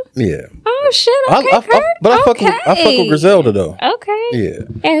 Did you? Yeah. Oh shit! Okay, I fuck with Griselda though. Okay. Yeah.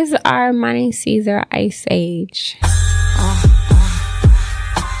 It's Armani Caesar Ice Age.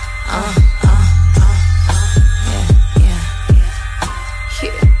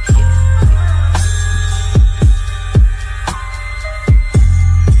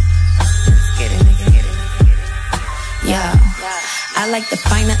 I like to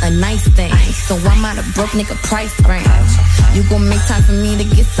find a nice thing, so I'm out of broke nigga price range. You gon' make time for me to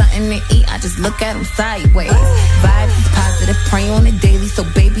get something to eat, I just look at them sideways. Vibes is positive, pray on it daily, so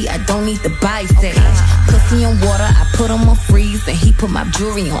baby, I don't need to buy sage. Pussy in water, I put him on freeze, and he put my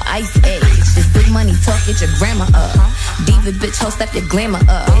jewelry on ice age. This big money talk, get your grandma up. Diva bitch, ho, step your glamour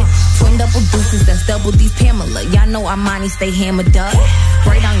up. Twin double deuces, that's double D's Pamela. Y'all know Armani stay hammered up.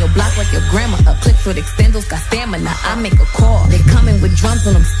 Spray down your block like your grandma up. Clips with extendos, got stamina, I make a call. They coming with drums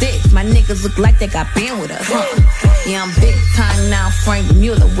on them sticks. My niggas look like they got band with us. Yeah, I'm big time now, Frank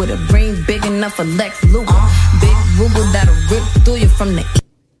Mueller, with a brain big enough for Lex Luger. Big Rugal that'll rip through you from the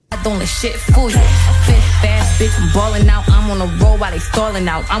I don't let shit fool you. Fit fast bitch, I'm balling out. I'm on a roll while they stalling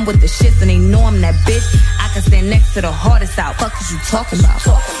out. I'm with the shits and they know I'm that bitch. I can stand next to the hardest out. Fuck is you talking about?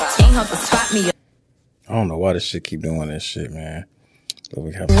 Ain't hard to spot me. I don't know why this shit keep doing this shit, man. But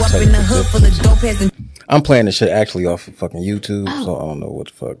we have up in the hood full of dope heads and I'm playing this shit actually off of fucking YouTube, so I don't know what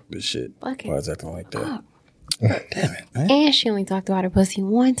the fuck this shit. Why is acting like that? God damn it, man. And she only talked about her pussy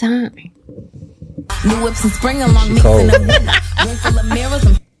one time. New whips and spring along mix in the winter. Room full of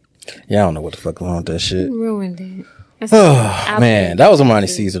mirrors. Yeah, I don't know what the fuck going on with that shit. Ruined it. Oh man, that was Armani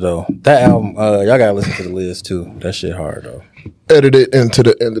Caesar though. That album, y'all gotta listen to the Liz too. That shit hard though. Edit it into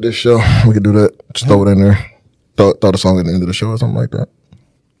the end of this show. We can do that. Just throw it in there. Throw the song at the end of the show or something like that.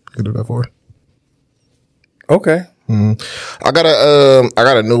 We can do that for her. Okay. I got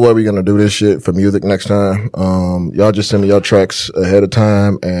a new way we're gonna do this shit for music next time. Y'all just send me your tracks ahead of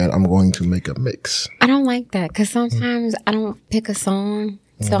time, and I'm going to make a mix. I don't like that because sometimes I don't pick a song.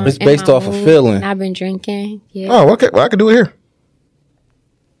 So It's based off a feeling. I've been drinking. Yeah. Oh, okay. Well, I can do it here.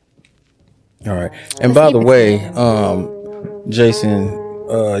 All right. And by the way, Jason,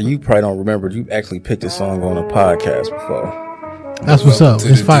 you probably don't remember. You actually picked this song on a podcast before. That's what's up.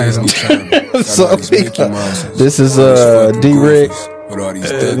 It's fire. So this is D-Rick.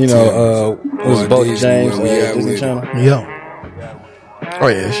 You know, it was Boldy James, Disney Channel. Yo. Oh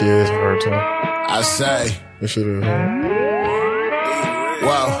yeah, she is her too. I say, this shit is.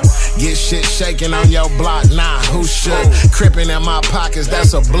 Whoa. Get shit shaking on your block, nah, who should? Crippin' in my pockets,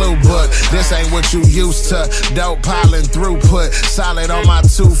 that's a blue book. This ain't what you used to. Dope piling throughput, solid on my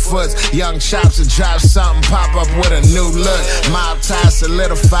 2 foot. Young chops to drop something, pop up with a new look. Mob tie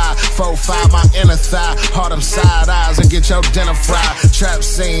solidify, 4-5 my inner thigh. Hard them side eyes and get your dinner fried. Trap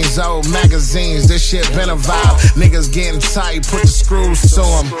scenes, old magazines, this shit been a vibe. Niggas getting tight, put the screws to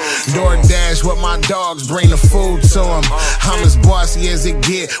them. DoorDash with my dogs, bring the food to them. I'm as bossy as it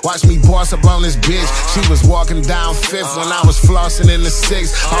get, watch me boss up on this bitch. She was walking down 5th when I was flossing in the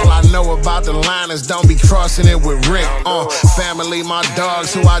 6th. All I know about the Lanez, don't be crossing it with Rick. Family, my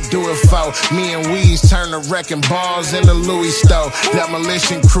dogs, who I do it for. Me and Weez turn the wrecking balls in the Louis store.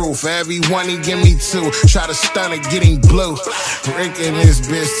 Demolition crew, for every one he give me 2. Try to stun it, getting blue. Rick and this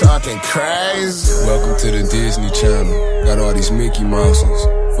bitch talking crazy. Welcome to the Disney Channel. Got all these Mickey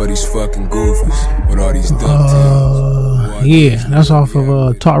Mouses for these fucking goofies with all these duck yeah, that's off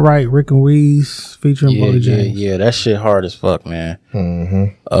of Talk Right, Rick and Weez featuring Boldy James. Yeah, that shit hard as fuck, man.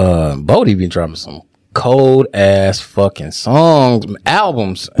 Boldy be dropping some cold ass fucking songs,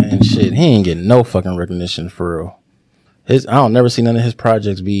 albums and shit. He ain't getting no fucking recognition for real. I don't never see none of his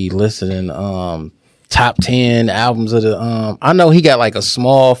projects be listed in top 10 albums of the I know he got like a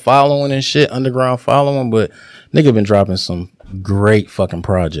small following and shit, underground following, but nigga been dropping some great fucking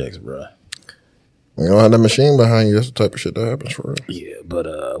projects, bruh. You don't have that machine behind you. That's the type of shit that happens for real. Yeah,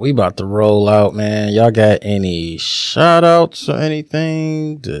 but we about to roll out, man. Y'all got any shout outs or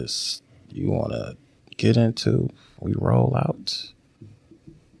anything just you want to get into? We roll out.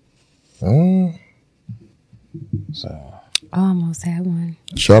 So I almost had one.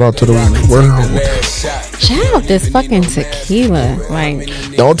 Shout out to the world. Shout out this fucking tequila. Like,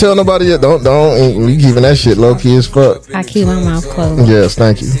 don't tell nobody yet. Don't. We keeping that shit low key as fuck. I keep my mouth closed. Yes,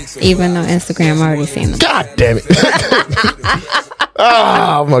 thank you. Even though Instagram already seen them. God damn it.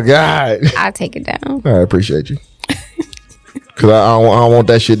 Oh my God. I'll take it down. I appreciate you. Cause I don't want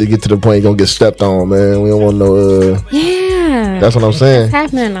that shit to get to the point you're gonna get stepped on, man. We don't want no. Yeah, that's what I'm saying. It's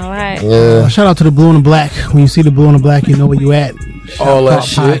happening a lot. Yeah. Shout out to the Blue and the Black. When you see the Blue and the Black, you know where you at. All that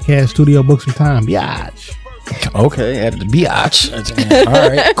shit. Podcast, studio, book some time. Biatch. Okay, at the biatch. All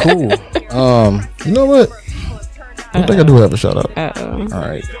right, cool. You know what? I think I do have a shout out. Uh-oh. All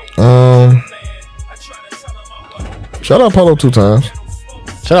right. Shout out Polo 2 times.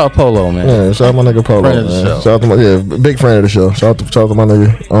 Shout out Polo, man. Yeah, shout out my nigga Polo, Friend of the man. show. Shout out to my big friend of the show. Shout out to my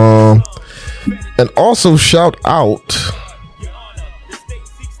nigga. And also shout out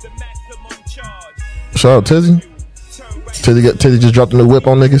Tizzy. Tizzy just dropped a new whip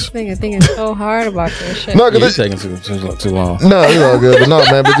on niggas. Nigga thinking so hard about this shit. No, it's taking too long. No, it's all good. But no,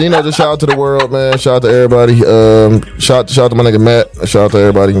 man. But just shout out to the world, man. Shout out to everybody. Shout out to my nigga Matt. Shout out to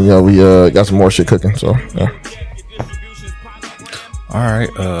everybody. We got some more shit cooking. So yeah. All right.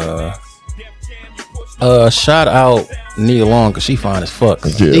 Shout out Nia Long because she fine as fuck.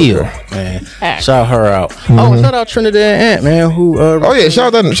 Still, man. Shout her out. Oh, shout out Trinidad Ant, man. Who?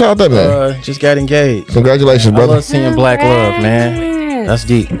 Shout out that man. Just got engaged. Congratulations, brother. I love seeing black love, man. That's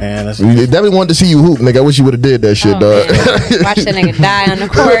deep, man. That's deep. Definitely wanted to see you hoop, nigga. I wish you would have did that shit, dog. Watch that nigga die on the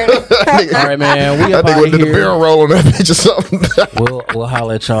court. All right, man. We I think we did a barrel roll on that bitch or something. We'll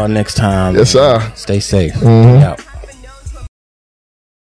holler at y'all next time. Yes, sir. Stay safe. Mm-hmm. Out.